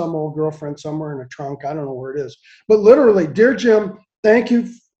picture with some old girlfriend somewhere in a trunk. I don't know where it is. But literally, Dear Jim, thank you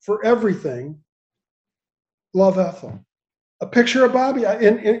for everything. Love, Ethel. A picture of Bobby.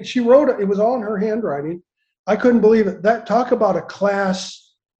 And she wrote it. It was all in her handwriting. I couldn't believe it. That, talk about a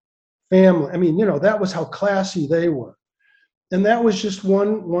class family. I mean, you know, that was how classy they were. And that was just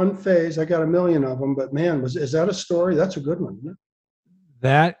one phase. I got a million of them, but man, is that a story? That's a good one, isn't it?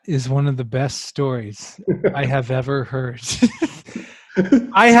 That is one of the best stories I have ever heard.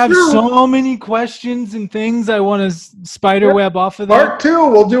 I have so many questions and things I want to spiderweb off of that. Part 2,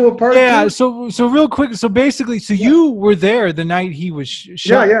 we'll do a part 2. Yeah, so real quick. So basically, you were there the night he was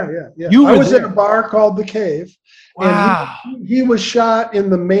shot. Yeah. I was at a bar called The Cave. Wow. And he was shot in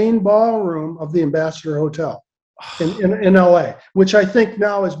the main ballroom of the Ambassador Hotel in LA, which I think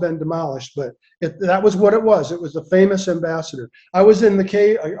now has been demolished, but that was what it was. It was the famous Ambassador. I was in The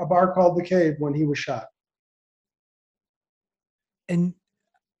Cave, a bar called The Cave, when he was shot. And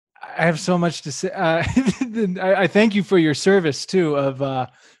I have so much to say. I thank you for your service too of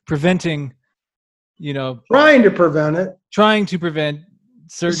preventing, you know, trying to prevent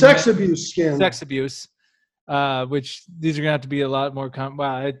certain sex abuse which these are gonna have to be a lot more.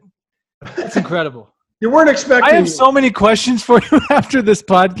 Wow, it's incredible. You weren't expecting. I have so many questions for you after this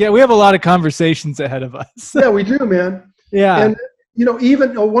podcast. We have a lot of conversations ahead of us. Yeah, we do, man. Yeah. And you know,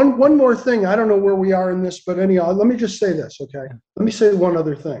 even one more thing. I don't know where we are in this, but anyhow, let me just say this, okay? Let me say one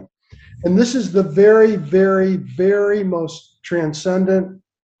other thing. And this is the very, very, very most transcendent,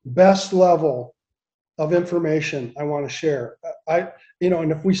 best level of information I want to share.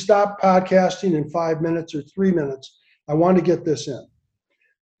 And if we stop podcasting in 5 minutes or 3 minutes, I want to get this in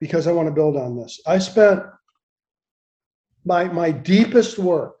because I want to build on this. I spent my deepest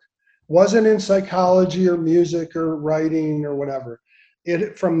work wasn't in psychology or music or writing or whatever.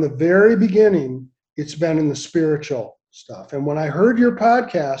 From the very beginning, it's been in the spiritual stuff. And when I heard your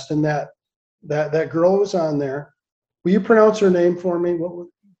podcast and that girl was on there, will you pronounce her name for me?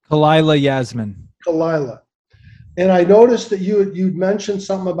 Kalila Yasmin. Kalila. And I noticed that you'd mentioned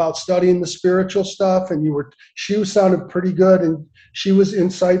something about studying the spiritual stuff, and she sounded pretty good, and she was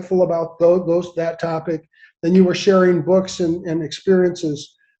insightful about that topic. Then you were sharing books and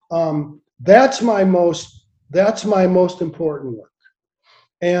experiences. That's my most important work,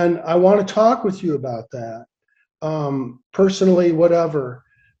 and I want to talk with you about that personally, whatever.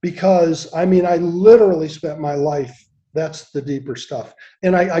 Because I mean, I literally spent my life. That's the deeper stuff.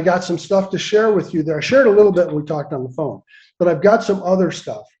 And I got some stuff to share with you there. I shared a little bit when we talked on the phone, but I've got some other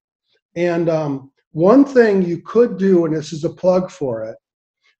stuff. And one thing you could do, and this is a plug for it.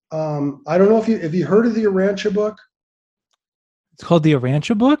 I don't know have you heard of the Urantia book? It's called the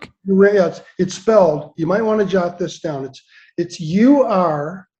Urantia book? Yeah, it's spelled. You might want to jot this down. It's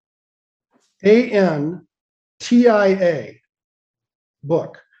URANTIA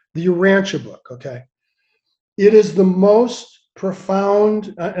book, the Urantia book, okay? It is the most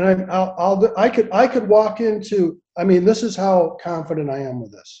profound, and I could walk into. I mean, this is how confident I am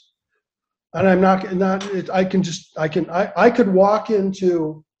with this. and I'm not. I could walk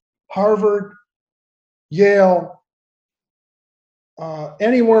into Harvard, Yale,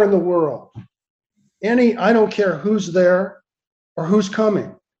 anywhere in the world. I don't care who's there, or who's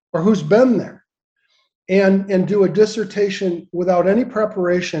coming, or who's been there, and do a dissertation without any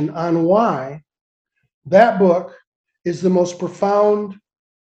preparation on why that book is the most profound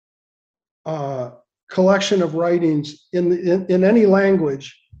collection of writings in any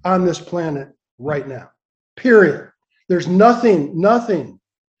language on this planet right now. Period. There's nothing.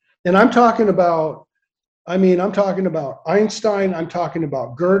 And I'm talking about Einstein, I'm talking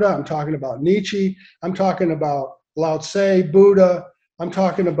about Goethe, I'm talking about Nietzsche, I'm talking about Lao Tse, Buddha, I'm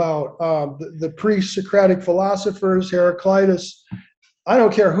talking about the pre-Socratic philosophers, Heraclitus. I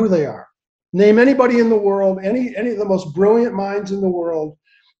don't care who they are. Name anybody in the world, any of the most brilliant minds in the world.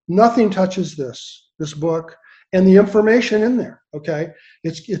 Nothing touches this book and the information in there. Okay,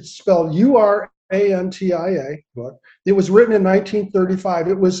 it's spelled Urantia book. It was written in 1935.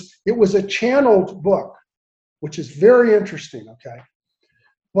 It was a channeled book, which is very interesting. Okay,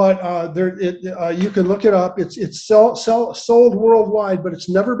 but you can look it up. It's sold worldwide, but it's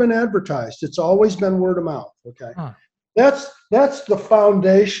never been advertised. It's always been word of mouth. Okay, that's the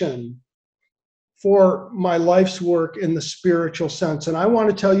foundation for my life's work in the spiritual sense. And I want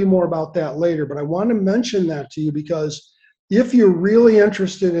to tell you more about that later, but I want to mention that to you because if you're really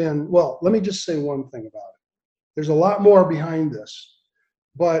interested let me just say one thing about it. There's a lot more behind this,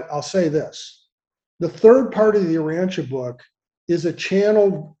 but I'll say this. The third part of the Urantia book is a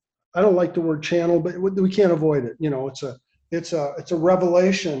channeled, I don't like the word channel, but we can't avoid it. It's a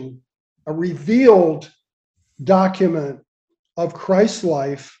revelation, a revealed document of Christ's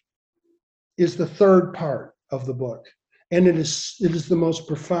life is the third part of the book. And it is the most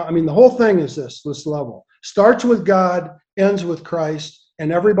profound. I mean, the whole thing is this level. Starts with God, ends with Christ,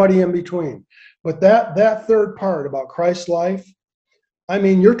 and everybody in between. But that third part about Christ's life, I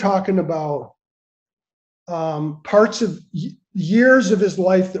mean, you're talking about parts of years of his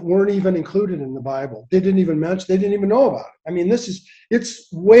life that weren't even included in the Bible. They didn't even know about it. I mean, it's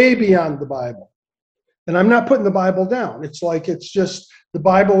way beyond the Bible. And I'm not putting the Bible down. It's just the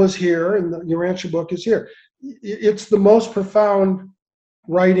Bible is here and the Urantia book is here. It's the most profound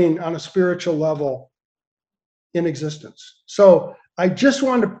writing on a spiritual level in existence. So I just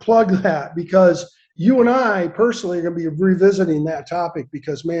wanted to plug that because you and I personally are going to be revisiting that topic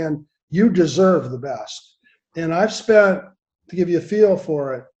because, man, you deserve the best. And I've spent, to give you a feel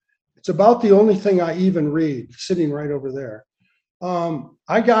for it, it's about the only thing I even read, sitting right over there.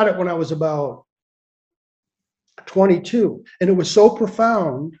 I got it when I was about 22, and it was so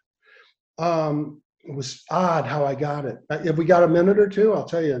profound. It was odd how I got it. If we got a minute or two, I'll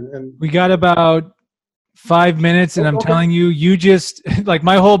tell you. And we got about 5 minutes, and I'm telling you, you just like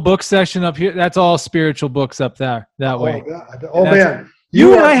my whole book session up here. That's all spiritual books up there that way. God. Man,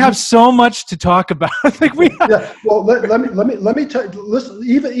 you and I have so much to talk about. Like we. Yeah. Well, let me tell you. Listen,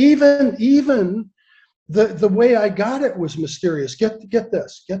 even the way I got it was mysterious. Get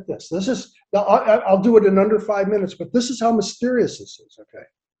this. This is. I'll do it in under 5 minutes, but this is how mysterious this is. Okay.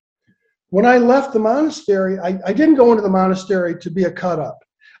 When I left the monastery, I didn't go into the monastery to be a cut up.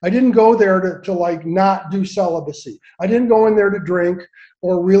 I didn't go there to like not do celibacy. I didn't go in there to drink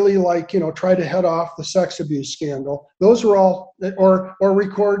or really try to head off the sex abuse scandal. Those were all, or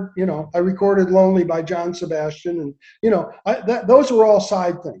record, I recorded Lonely by John Sebastian. And, those were all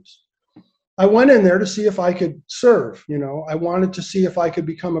side things. I went in there to see if I could serve, I wanted to see if I could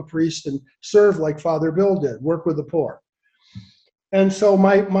become a priest and serve like Father Bill did, work with the poor. And so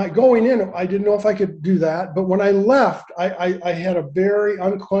my going in, I didn't know if I could do that. But when I left, I had a very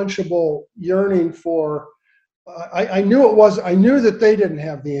unquenchable yearning for, I knew that they didn't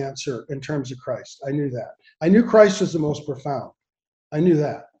have the answer in terms of Christ. I knew that. I knew Christ was the most profound. I knew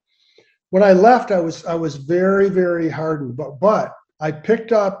that. When I left, I was very, very hardened, but I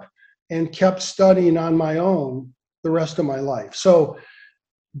picked up and kept studying on my own the rest of my life. So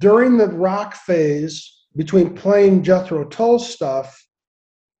during the rock phase, between playing Jethro Tull stuff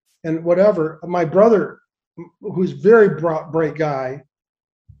and whatever, my brother, who's a very bright guy,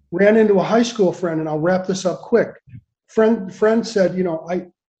 ran into a high school friend, and I'll wrap this up quick. Friend said,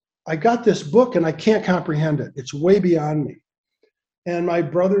 I got this book and I can't comprehend it. It's way beyond me. And my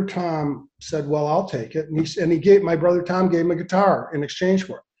brother Tom said, well, I'll take it. And my brother Tom gave him a guitar in exchange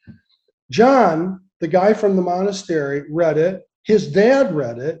for it. John, the guy from the monastery, read it. His dad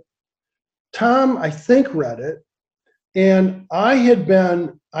read it. Tom, I think, read it. And I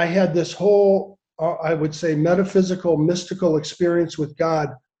had this whole, I would say, metaphysical, mystical experience with God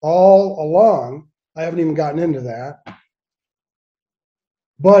all along. I haven't even gotten into that.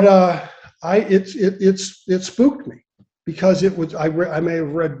 But it spooked me because it was, I may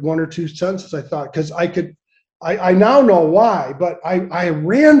have read one or two sentences. I thought, because I now know why, but I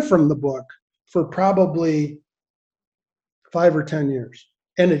ran from the book for probably 5 or 10 years,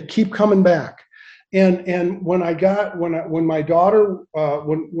 and it keep coming back. And when my daughter,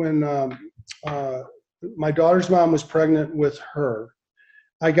 my daughter's mom was pregnant with her,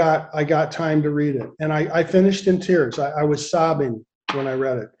 I got time to read it, and I finished in tears. I was sobbing when I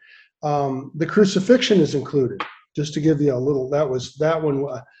read it. The crucifixion is included, just to give you a little. That one.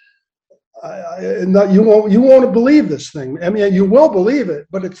 You won't believe this thing. I mean, you will believe it,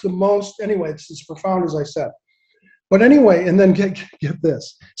 but it's the most, anyway. It's as profound as I said. But anyway, and then get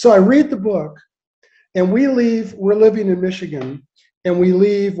this. So I read the book, and we leave. We're living in Michigan, and we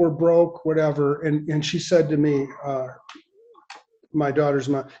leave. We're broke, whatever. And she said to me, my daughter's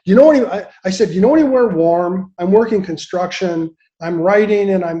mom, I said, you know anywhere warm? I'm working construction. I'm writing,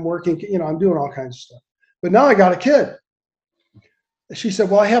 and I'm working. I'm doing all kinds of stuff. But now I got a kid. She said,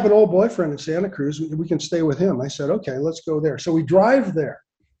 well, I have an old boyfriend in Santa Cruz. We can stay with him. I said, okay, let's go there. So we drive there.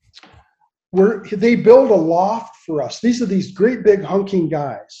 They build a loft for us. These are these great big hunking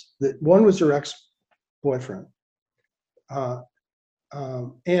guys. That one was her ex-boyfriend.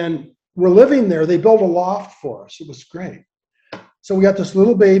 And we're living there. They built a loft for us. It was great. So we got this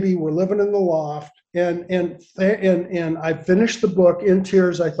little baby. We're living in the loft. And I finished the book in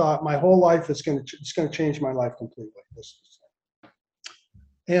tears. I thought my whole life it's going to change my life completely.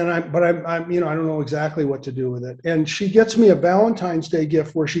 But I'm I don't know exactly what to do with it. And she gets me a Valentine's Day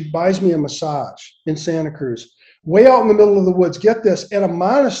gift where she buys me a massage in Santa Cruz, way out in the middle of the woods. Get this, at a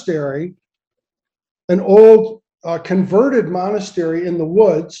monastery, an old converted monastery in the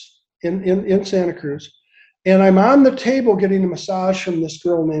woods in Santa Cruz. And I'm on the table getting a massage from this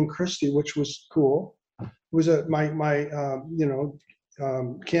girl named Christy, which was cool. It was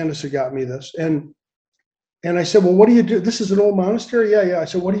Candace had got me this. And I said, well, what do you do? This is an old monastery? Yeah. I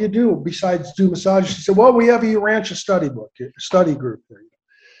said, what do you do besides do massages? She said, well, we have a Urantia study group there.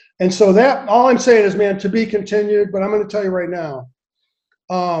 And so that, all I'm saying is, man, to be continued, but I'm going to tell you right now,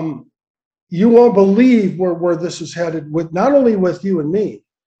 you won't believe where this is headed, with not only with you and me,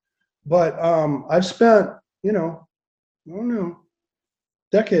 but I've spent,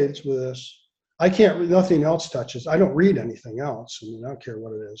 decades with this. Nothing else touches. I don't read anything else. I mean, I don't care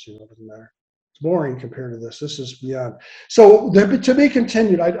what it is, it doesn't matter. Boring compared to this. This is beyond. So to be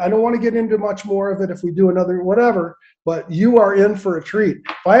continued. I don't want to get into much more of it if we do another whatever, but you are in for a treat.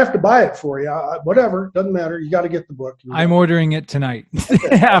 If I have to buy it for you, whatever, doesn't matter. You got to get the book. I'm ordering it tonight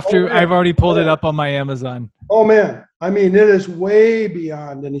after I've already pulled it up on my Amazon. Oh man. I mean, it is way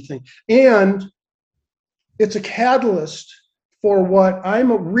beyond anything. And it's a catalyst for what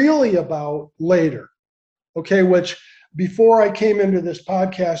I'm really about later. Okay. Which, before I came into this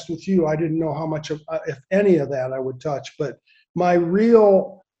podcast with you, I didn't know how much of, if any of that I would touch, but my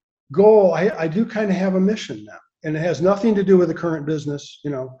real goal, I do kind of have a mission now, and it has nothing to do with the current business.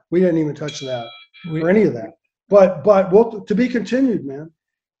 We didn't even touch that or any of that, but to be continued, man.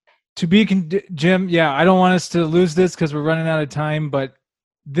 Jim. Yeah. I don't want us to lose this because we're running out of time, but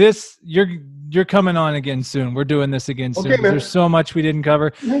you're coming on again soon. We're doing this again soon. Okay, there's so much we didn't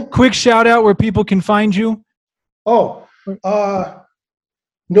cover. Mm-hmm. Quick shout out where people can find you. Oh,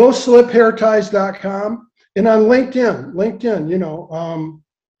 nosliphairties.com, and on LinkedIn, let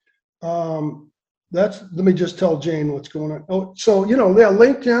me just tell Jane what's going on. Oh, so,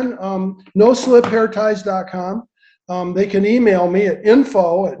 LinkedIn, nosliphairties.com. They can email me at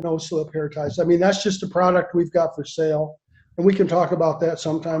info@nosliphairties. I mean, that's just a product we've got for sale. And we can talk about that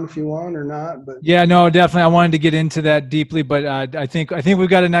sometime if you want or not. But yeah, no, definitely. I wanted to get into that deeply, but I think we've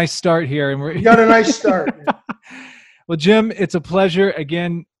got a nice start here, and we got a nice start. Well, Jim, it's a pleasure.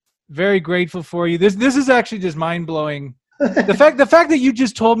 Again, very grateful for you. This is actually just mind blowing. The fact that you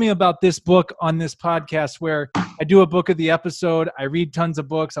just told me about this book on this podcast, where I do a book of the episode, I read tons of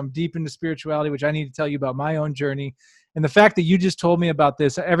books, I'm deep into spirituality, which I need to tell you about my own journey, and the fact that you just told me about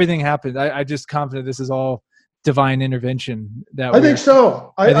this, everything happened. I just confident this is all divine intervention. I think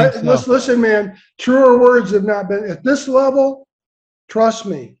so. Listen, man, truer words have not been at this level. Trust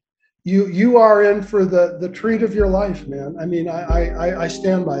me, you are in for the treat of your life, man. I mean, I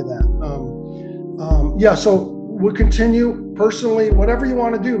stand by that. Yeah. So we'll continue personally, whatever you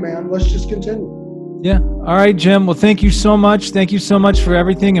want to do, man. Let's just continue. Yeah. All right, Jim. Well, thank you so much. Thank you so much for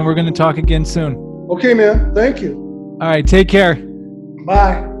everything. And we're going to talk again soon. Okay, man. Thank you. All right. Take care.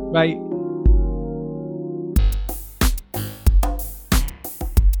 Bye. Bye.